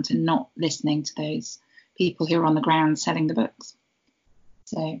they want and not listening to those people who are on the ground selling the books.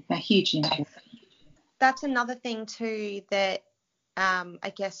 So they're hugely important. That's another thing too that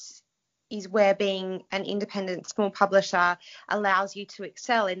I guess is where being an independent small publisher allows you to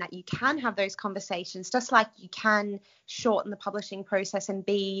excel, in that you can have those conversations, just like you can shorten the publishing process and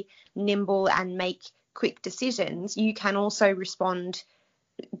be nimble and make quick decisions. You can also respond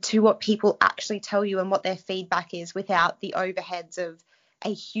to what people actually tell you and what their feedback is, without the overheads of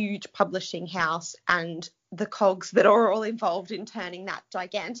a huge publishing house and the cogs that are all involved in turning that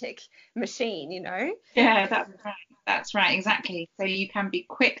gigantic machine, Yeah, that's right, exactly. So you can be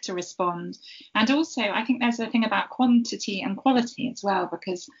quick to respond. And also, I think there's a thing about quantity and quality as well,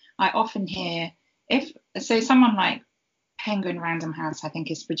 because I often hear, someone like Penguin Random House, I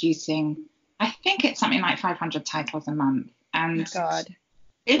think, is producing, I think it's something like 500 titles a month. And oh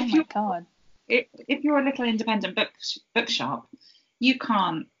my God. If you're a little independent bookshop, you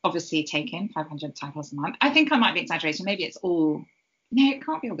can't obviously take in 500 titles a month. I think I might be exaggerating. Maybe it's all. No, it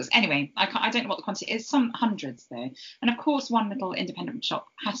can't be all this. Anyway, I don't know what the quantity is. Some hundreds though. And of course, one little independent shop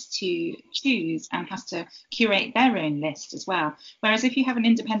has to choose and has to curate their own list as well. Whereas if you have an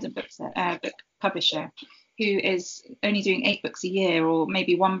independent book publisher who is only doing 8 books a year, or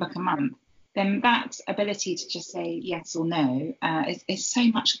maybe 1 book a month, then that ability to just say yes or no is so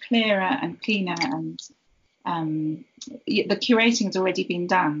much clearer and cleaner, and the curating has already been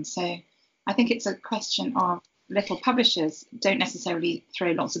done. So I think it's a question of little publishers don't necessarily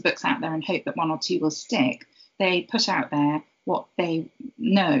throw lots of books out there and hope that 1 or 2 will stick. They put out there what they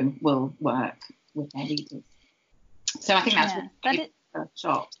know will work with their readers. So I think that's really for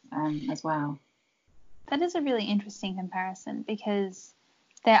shops as well. That is a really interesting comparison, because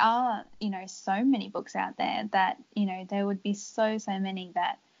there are, you know, so many books out there that, you know, there would be so many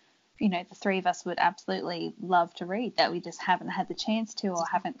that, you know, the three of us would absolutely love to read that we just haven't had the chance to, or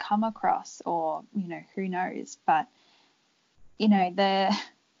haven't come across, or, you know, who knows. But, you know, the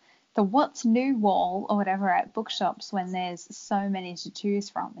what's new wall or whatever at bookshops, when there's so many to choose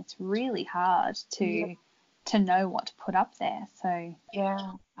from, it's really hard to know what to put up there. So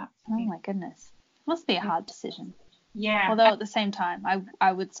yeah, absolutely. Oh my goodness, must be a hard decision. Yeah. Although at the same time,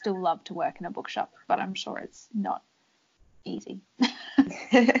 I would still love to work in a bookshop, but I'm sure it's not easy.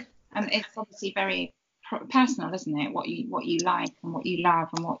 And it's obviously very personal, isn't it? What you like and what you love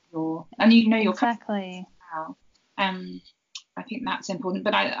and your exactly. I think that's important.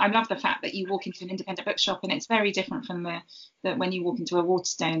 But I love the fact that you walk into an independent bookshop and it's very different from the when you walk into a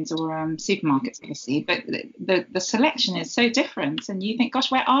Waterstones or supermarkets, obviously. But the selection is so different, and you think, gosh,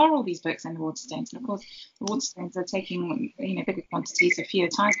 where are all these books in the Waterstones? And of course, the Waterstones are taking, you know, bigger quantities of fewer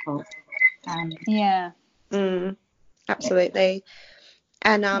titles. Absolutely.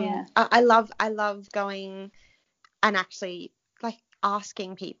 And I love going and actually like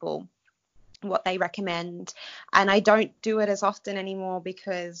asking people what they recommend, and I don't do it as often anymore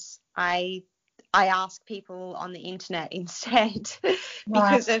because I ask people on the internet instead.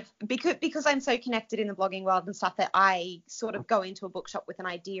 because I'm so connected in the blogging world and stuff, that I sort of go into a bookshop with an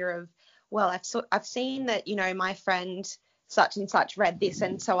idea of, well, I've seen that, you know, my friend such and such read this,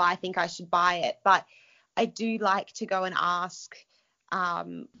 and so I think I should buy it. But I do like to go and ask.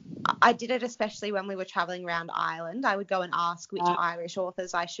 I did it especially when we were traveling around Ireland. I would go and ask which Irish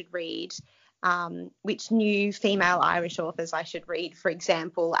authors I should read, which new female Irish authors I should read, for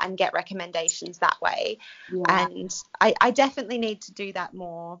example, and get recommendations that way. And I definitely need to do that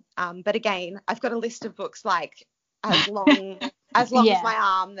more. But again, I've got a list of books like as long as my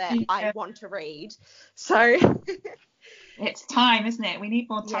arm that I want to read. So it's time, isn't it? We need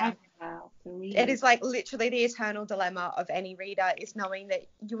more time. It is like literally the eternal dilemma of any reader, is knowing that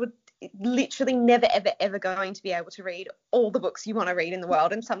you would literally never, ever, ever going to be able to read all the books you want to read in the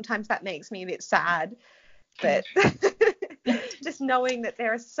world. And sometimes that makes me a bit sad. But just knowing that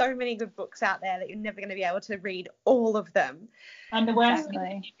there are so many good books out there that you're never going to be able to read all of them. And the worst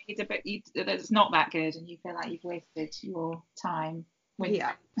thing is you read a book that's not that good and you feel like you've wasted your time.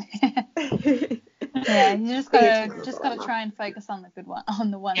 Yeah, you just gotta try and focus on the good one, on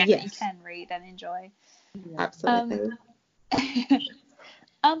the ones that you can read and enjoy. Absolutely.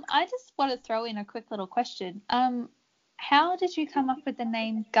 I just want to throw in a quick little question. How did you come up with the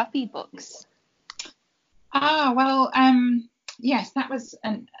name Guppy Books? Yes, that was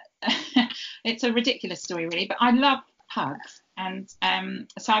it's a ridiculous story really, but I love pugs, and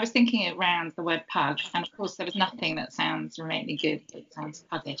so I was thinking around the word pug, and of course there was nothing that sounds remotely good that sounds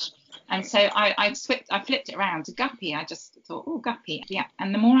puggish, and so I flipped it around to guppy. I just thought, oh, guppy, yeah.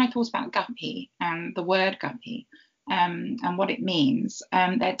 And the more I thought about guppy and the word guppy and what it means,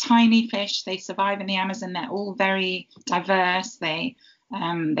 they're tiny fish, they survive in the Amazon, they're all very diverse, they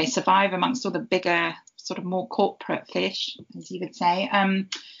survive amongst all the bigger, sort of more corporate fish, as you would say, and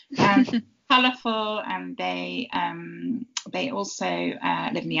colourful, and they also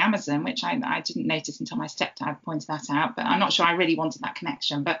live in the Amazon, which I didn't notice until my stepdad pointed that out, but I'm not sure I really wanted that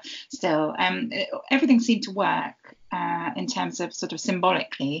connection, but still, everything seemed to work in terms of sort of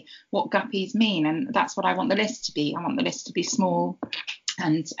symbolically what guppies mean, and that's what I want the list to be. I want the list to be small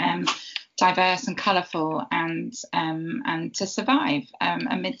and diverse and colourful, and to survive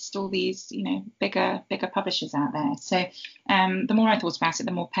amidst all these, you know, bigger publishers out there. So the more I thought about it,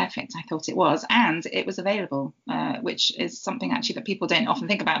 the more perfect I thought it was, and it was available, which is something actually that people don't often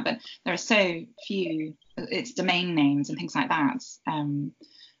think about. But there are so few, it's domain names and things like that,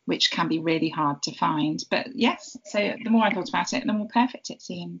 which can be really hard to find. But yes, so the more I thought about it, the more perfect it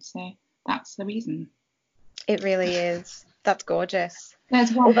seemed. So that's the reason. It really is. That's gorgeous.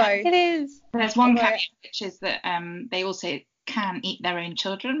 There's one. It is. There's one caveat, which is that they also can eat their own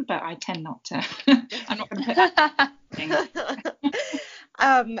children, but I tend not to. I'm not going to put that thing.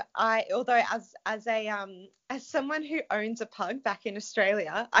 Although as someone who owns a pug back in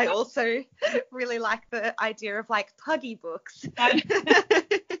Australia, I also really like the idea of like puggy books.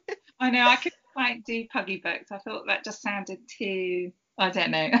 I know, I couldn't quite do puggy books. I thought that just sounded too, I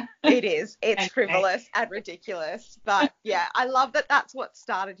don't know. It is. It's frivolous and ridiculous. But yeah, I love that that's what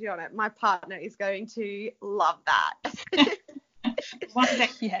started you on it. My partner is going to love that. One day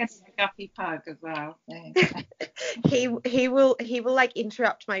yes. A guppy pug as well. So. He will like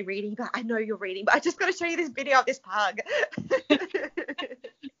interrupt my reading, but I know you're reading, but I just got to show you this video of this pug.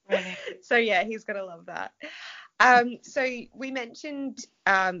 Really? So yeah, he's gonna love that. So we mentioned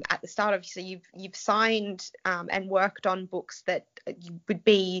at the start, obviously, you've signed and worked on books that would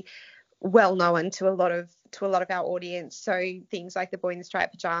be well known to a lot of our audience. So things like The Boy in the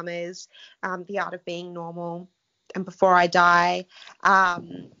Striped Pajamas, The Art of Being Normal, and Before I Die. Are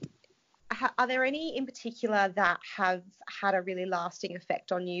there any in particular that have had a really lasting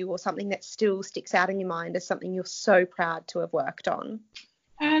effect on you, or something that still sticks out in your mind as something you're so proud to have worked on?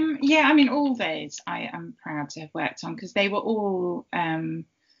 Yeah, I mean, all those I am proud to have worked on, because they came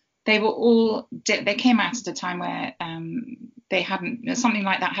out at a time where something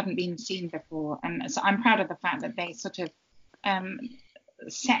like that hadn't been seen before, and so I'm proud of the fact that they sort of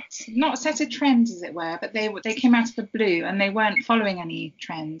not set a trend, as it were, but they came out of the blue, and they weren't following any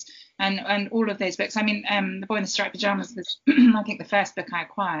trend. And all of those books, I mean, The Boy in the Striped Pajamas was I think the first book I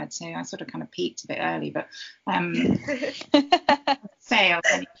acquired, so I sort of kind of peaked a bit early, but sales.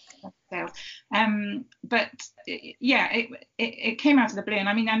 But yeah, it came out of the blue, and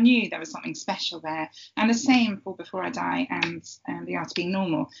I mean, I knew there was something special there. And the same for Before I Die and The Art of Being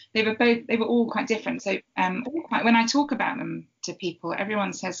Normal. They were all quite different. So when I talk about them to people,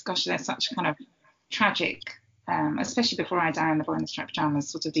 everyone says, gosh, they're such kind of tragic, especially Before I Die and The Boy in the Striped Pajamas,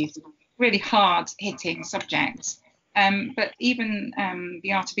 sort of these really hard hitting subjects. But even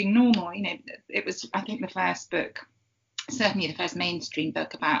The Art of Being Normal, you know, it was, I think, the first book, certainly the first mainstream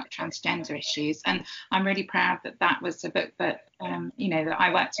book about transgender issues, and I'm really proud that was a book that that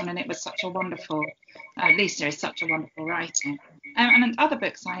I worked on, and it was such a wonderful, Lisa is such a wonderful writer. And other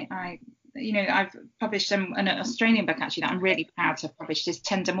books I've published an Australian book actually that I'm really proud to have published is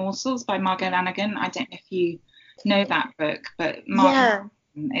Tender Morsels by Margot Lanagan. I don't know if you know that book, but Margot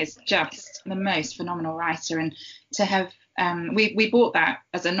is just the most phenomenal writer, and to have we bought that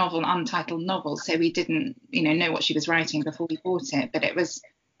as a novel, untitled novel, so we didn't know what she was writing before we bought it, but it was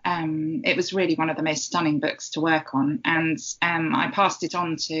really one of the most stunning books to work on. And I passed it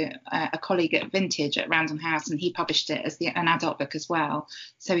on to a colleague at Vintage at Random House, and he published it as an adult book as well,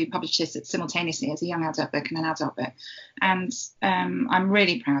 so we published it simultaneously as a young adult book and an adult book. And I'm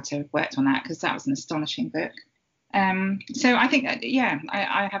really proud to have worked on that, because that was an astonishing book. So I think,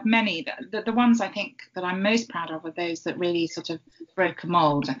 I have many. The ones I think that I'm most proud of are those that really sort of broke a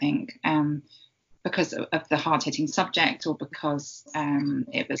mold, I think, because of the hard-hitting subject, or because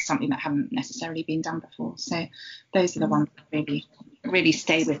it was something that hadn't necessarily been done before. So those are the ones that really, really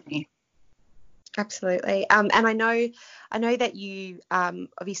stay with me. Absolutely. And I know that you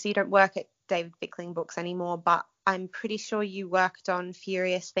obviously you don't work at David Fickling Books anymore, but I'm pretty sure you worked on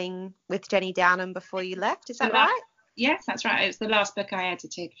Furious Thing with Jenny Downham before you left. Is that right? Yes, that's right. It was the last book I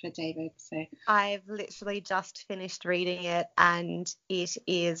edited for David. So I've literally just finished reading it, and it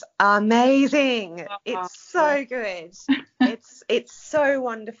is amazing. It's so good. It's so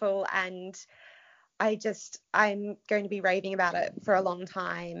wonderful, and I'm going to be raving about it for a long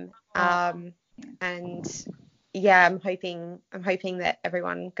time. And yeah, I'm hoping that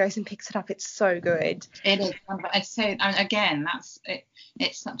everyone goes and picks it up. It's so good. It is. It's so, again, that's it.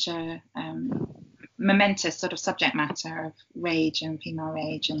 It's such a momentous sort of subject matter of rage and female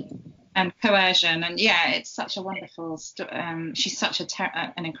rage and coercion, and it's such a wonderful. She's such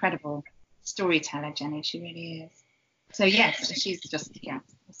an incredible storyteller, Jenny. She really is. So yes, she's just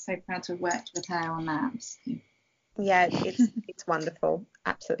so proud to have worked with her on that. Yeah, it's wonderful,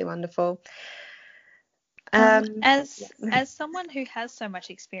 absolutely wonderful. As someone who has so much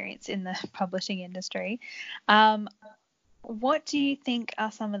experience in the publishing industry, what do you think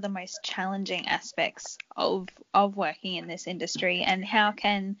are some of the most challenging aspects of working in this industry, and how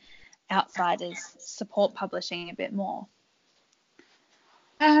can outsiders support publishing a bit more?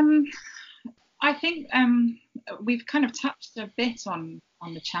 I think we've kind of touched a bit on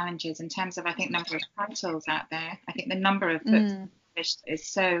the challenges in terms of, I think, number of titles out there. I think the number of books published is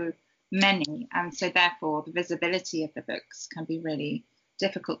so many, and so therefore the visibility of the books can be really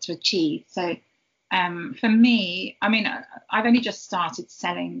difficult to achieve. So for me, I mean, I've only just started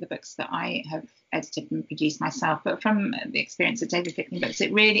selling the books that I have edited and produced myself, but from the experience of David Fickling Books,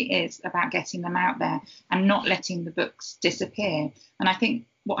 it really is about getting them out there and not letting the books disappear. And I think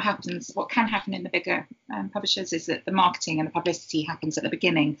what can happen in the bigger publishers is that the marketing and the publicity happens at the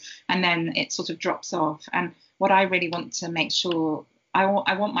beginning, and then it sort of drops off. And what I really want to make sure, I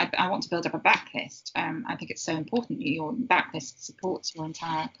want to build up a backlist. I think it's so important that your backlist supports your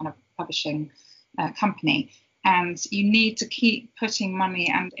entire kind of publishing company, and you need to keep putting money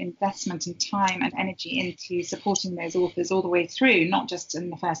and investment and time and energy into supporting those authors all the way through, not just in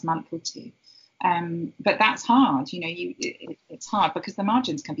the first month or two. But that's hard, it's hard because the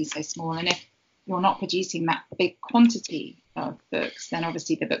margins can be so small, and you're not producing that big quantity of books, then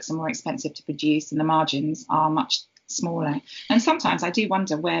obviously the books are more expensive to produce and the margins are much smaller. And sometimes I do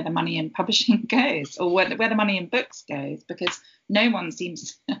wonder where the money in publishing goes, or where the money in books goes, because no one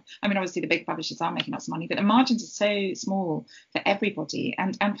seems I mean, obviously the big publishers are making lots of money, but the margins are so small for everybody,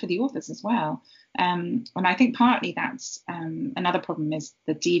 and for the authors as well. And I think partly that's another problem is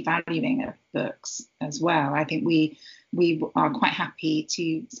the devaluing of books as well. I think we are quite happy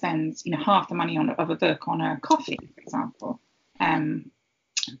to spend half the money of a book on a coffee, for example.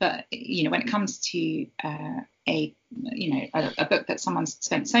 But when it comes to a book that someone's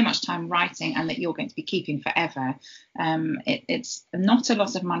spent so much time writing and that you're going to be keeping forever, it's not a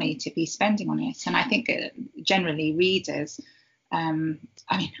lot of money to be spending on it. And I think generally readers,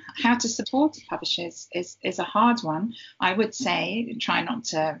 how to support publishers is a hard one. I would say try not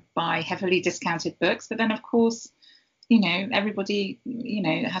to buy heavily discounted books, but then of course, everybody,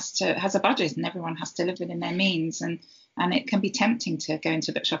 has a budget and everyone has to live within their means. And it can be tempting to go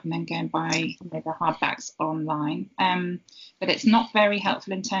into a bookshop and then go and buy the hardbacks online. But it's not very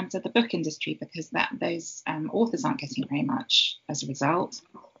helpful in terms of the book industry, because those authors aren't getting very much as a result.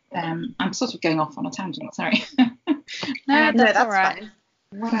 I'm sort of going off on a tangent, sorry. No, that's all right. Fine.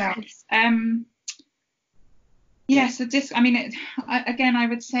 What else? So again, I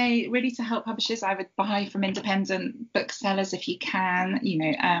would say really to help publishers, I would buy from independent booksellers if you can,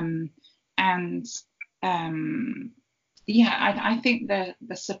 I think the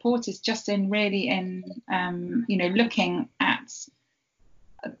support is just in looking at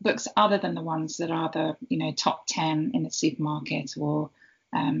books other than the ones that are the top 10 in the supermarket, or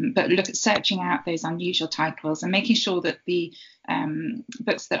but look at searching out those unusual titles and making sure that the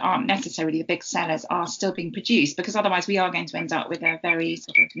books that aren't necessarily the big sellers are still being produced, because otherwise we are going to end up with a very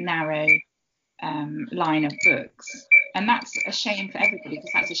sort of narrow line of books. And that's a shame for everybody,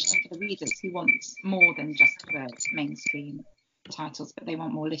 because that's a shame for the readers who want more than just the mainstream titles, but they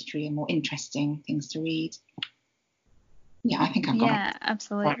want more literary and more interesting things to read. Yeah, I think I've got it. Yeah,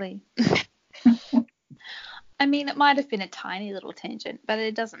 absolutely. I mean, it might have been a tiny little tangent, but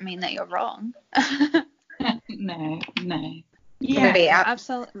it doesn't mean that you're wrong. No. Yeah,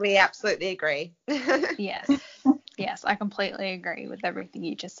 we absolutely agree. Yes, I completely agree with everything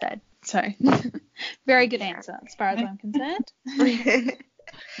you just said. So, very good answer as far as I'm concerned.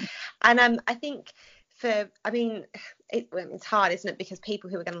 And I think it's hard, isn't it? Because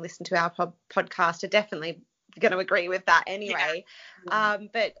people who are going to listen to our podcast are definitely going to agree with that anyway. Yeah.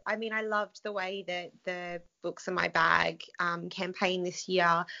 But I mean, I loved the way that the Books in My Bag campaign this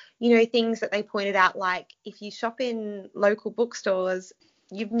year, things that they pointed out, like if you shop in local bookstores,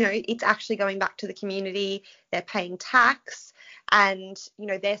 it's actually going back to the community. They're paying tax, and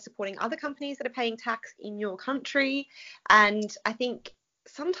they're supporting other companies that are paying tax in your country. And I think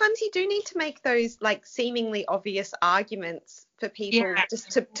sometimes you do need to make those like seemingly obvious arguments for people,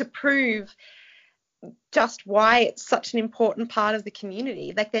 just to prove just why it's such an important part of the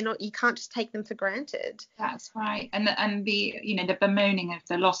community. Like you can't just take them for granted. That's right. And the the bemoaning of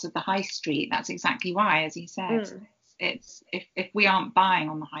the loss of the high street, that's exactly why, as you said. It's if we aren't buying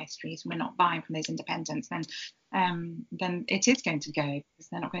on the high street, and we're not buying from those independents, then it is going to go, because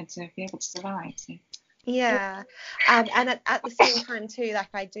they're not going to be able to survive. So. Yeah. And at the same time too, like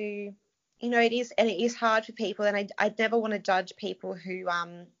I do, it is hard for people, and I'd never want to judge people who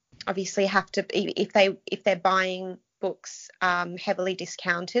obviously have to, if they're buying books heavily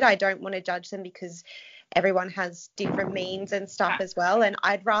discounted. I don't want to judge them, because everyone has different means and stuff as well, and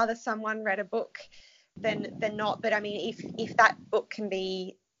I'd rather someone read a book than not. But I mean, if that book can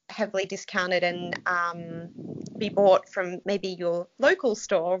be heavily discounted and be bought from maybe your local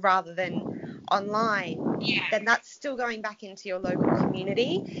store rather than online, then that's still going back into your local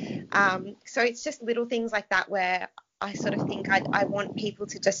community. So it's just little things like that where I sort of think I want people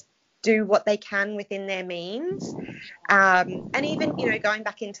to just do what they can within their means. And even, going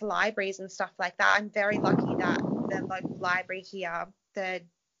back into libraries and stuff like that, I'm very lucky that the local library here, the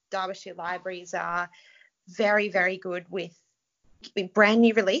Derbyshire libraries, are very, very good with brand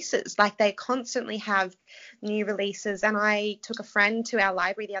new releases. Like they constantly have new releases. And I took a friend to our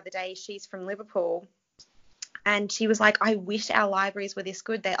library the other day. She's from Liverpool. And she was like, I wish our libraries were this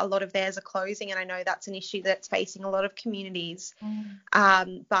good. A lot of theirs are closing, and I know that's an issue that's facing a lot of communities.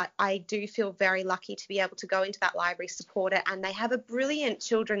 But I do feel very lucky to be able to go into that library, support it, and they have a brilliant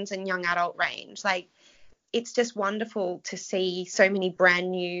children's and young adult range. Like, it's just wonderful to see so many brand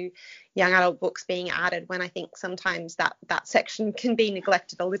new young adult books being added, when I think sometimes that section can be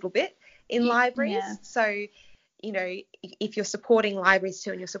neglected a little bit in libraries. Yeah. So, if you're supporting libraries too,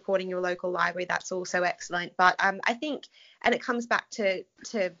 and you're supporting your local library, that's also excellent. But I think, and it comes back to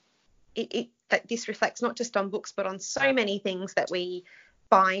that this reflects not just on books but on so many things that we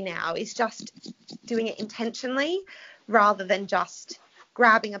buy now, is just doing it intentionally rather than just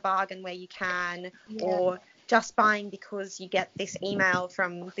grabbing a bargain where you can, or just buying because you get this email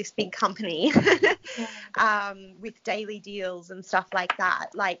from this big company with daily deals and stuff like that.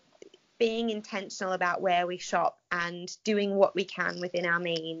 Like, being intentional about where we shop and doing what we can within our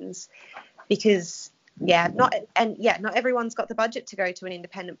means, because not everyone's got the budget to go to an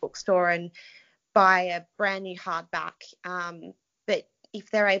independent bookstore and buy a brand new hardback, but if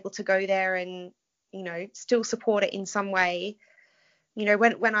they're able to go there and, you know, still support it in some way. You know,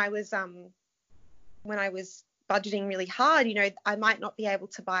 when I was budgeting really hard, you know, I might not be able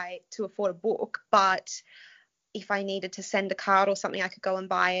to afford a book, but if I needed to send a card or something, I could go and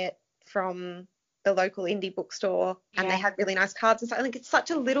buy it from the local indie bookstore, and they had really nice cards and stuff. I think it's such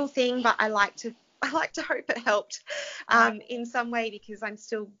a little thing, but I like to hope it helped in some way, because I'm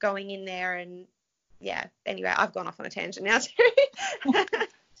still going in there. And anyway, I've gone off on a tangent now too.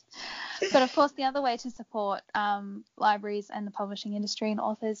 But of course, the other way to support libraries and the publishing industry and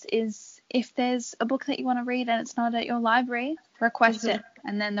authors is, if there's a book that you want to read and it's not at your library, request it,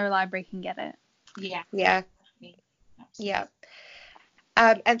 and then the library can get it. Yeah.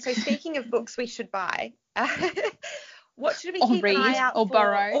 And so, speaking of books we should buy, what should we keep an eye out for?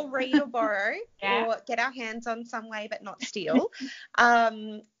 Borrow. Or read or borrow, or get our hands on some way but not steal.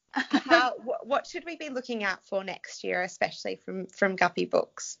 What should we be looking out for next year, especially from Guppy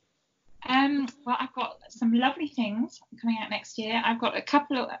Books? Well, I've got some lovely things coming out next year. I've got a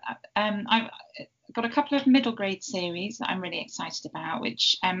couple of middle grade series that I'm really excited about,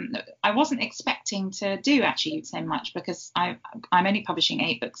 which I wasn't expecting to do actually so much, because I'm only publishing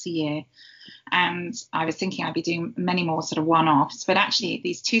 8 books a year, and I was thinking I'd be doing many more sort of one-offs, but actually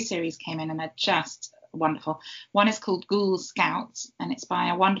these 2 series came in and they're just wonderful. One is called Ghoul Scouts, and it's by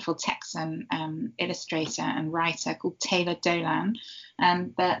a wonderful Texan illustrator and writer called Taylor Dolan,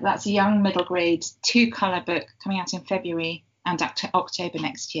 and that's a young middle grade 2-colour book coming out in February and October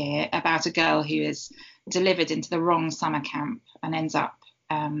next year, about a girl who is delivered into the wrong summer camp and ends up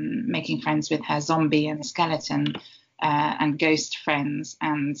making friends with her zombie and skeleton and ghost friends,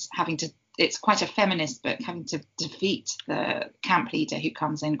 and it's quite a feminist book, having to defeat the camp leader who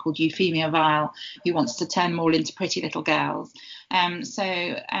comes in, called Euphemia Vile, who wants to turn them all into pretty little girls. So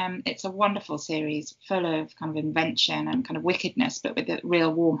it's a wonderful series full of kind of invention and kind of wickedness, but with a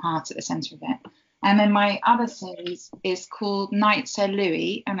real warm heart at the centre of it. And then my other series is called Night Sir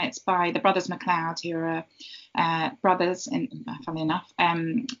Louis, and it's by the Brothers McLeod, who are brothers, funnily enough,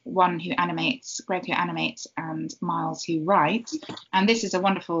 one who animates, Greg who animates, and Miles who writes. And this is a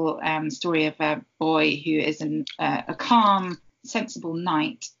wonderful story of a boy who is a calm, sensible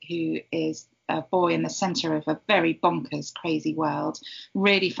knight who is a boy in the centre of a very bonkers, crazy world.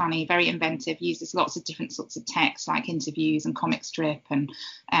 Really funny, very inventive, uses lots of different sorts of text like interviews and comic strip, and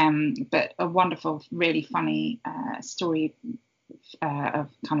but a wonderful, really funny story of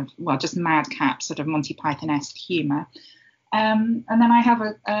kind of, well, just madcap sort of Monty Python-esque humour. And then I have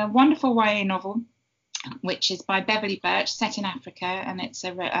a wonderful YA novel, which is by Beverly Birch, set in Africa, and it's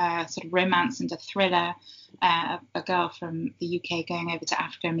a sort of romance and a thriller. A girl from the UK going over to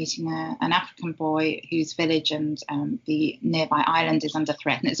Africa and meeting an African boy whose village and the nearby island is under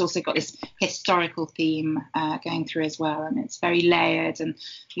threat. And it's also got this historical theme going through as well, and it's very layered and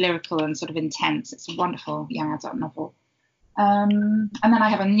lyrical and sort of intense. It's a wonderful young adult novel. And then I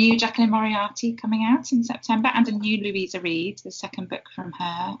have a new Jacqueline Moriarty coming out in September, and a new Louisa Reed, the second book from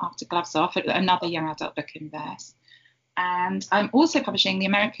her after Gloves Off, another young adult book in verse. And I'm also publishing the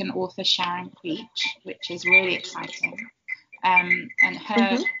American author Sharon Creech, which is really exciting. And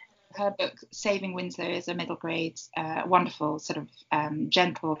her book Saving Winslow is a middle grade, wonderful sort of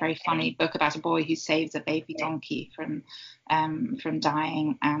gentle, very funny book about a boy who saves a baby donkey from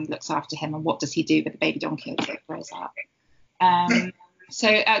dying and looks after him, and what does he do with the baby donkey as it grows up. So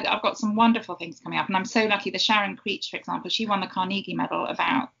I've got some wonderful things coming up, and I'm so lucky. The Sharon Creech, for example, she won the Carnegie Medal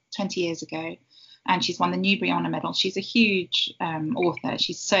about 20 years ago, and she's won the Newbery Honour Medal. She's a huge author.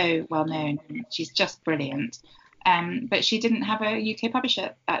 She's so well known. She's just brilliant. But she didn't have a UK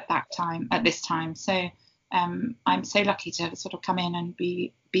publisher at this time. So I'm so lucky to sort of come in and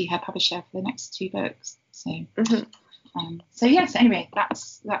be her publisher for the next 2 books. So so yes. Anyway,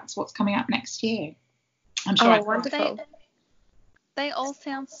 that's what's coming up next year. I'm sure. Wonderful. They all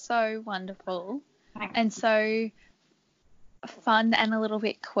sound so wonderful. Thanks. And so fun and a little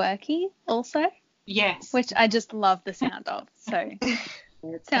bit quirky also. Yes. Which I just love the sound of. So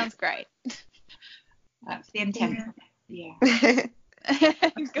it sounds great. That's the intent. Yeah.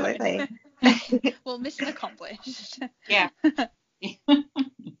 Absolutely. Well, mission accomplished. Yeah.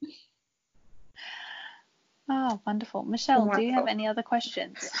 wonderful. Michelle, do you have any other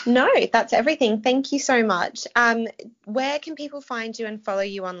questions? No, that's everything. Thank you so much. Where can people find you and follow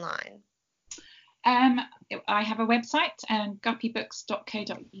you online? I have a website,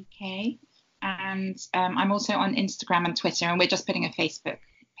 guppybooks.co.uk, and I'm also on Instagram and Twitter, and we're just putting a Facebook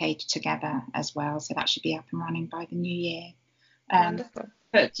page together as well, so that should be up and running by the new year. Wonderful.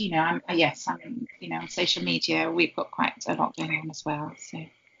 But I'm on social media. We've got quite a lot going on as well. So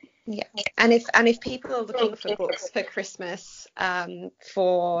yeah, and if people are looking for books for Christmas,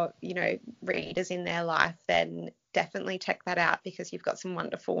 for readers in their life, then definitely check that out, because you've got some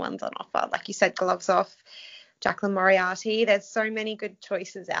wonderful ones on offer. Like you said, Gloves Off, Jacqueline Moriarty. There's so many good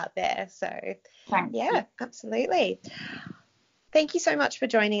choices out there. So thank you. Absolutely. Thank you so much for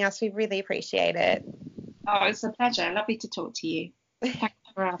joining us. We really appreciate it. Oh, it's a pleasure. Lovely to talk to you. Thanks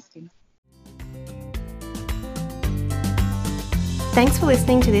for asking. Thanks for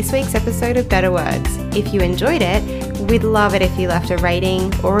listening to this week's episode of Better Words. If you enjoyed it, we'd love it if you left a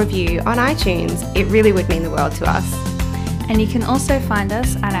rating or review on iTunes. It really would mean the world to us. And you can also find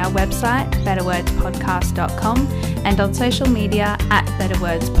us at our website, betterwordspodcast.com, and on social media at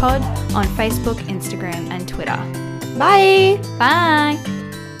betterwordspod on Facebook, Instagram and Twitter. Bye! Bye!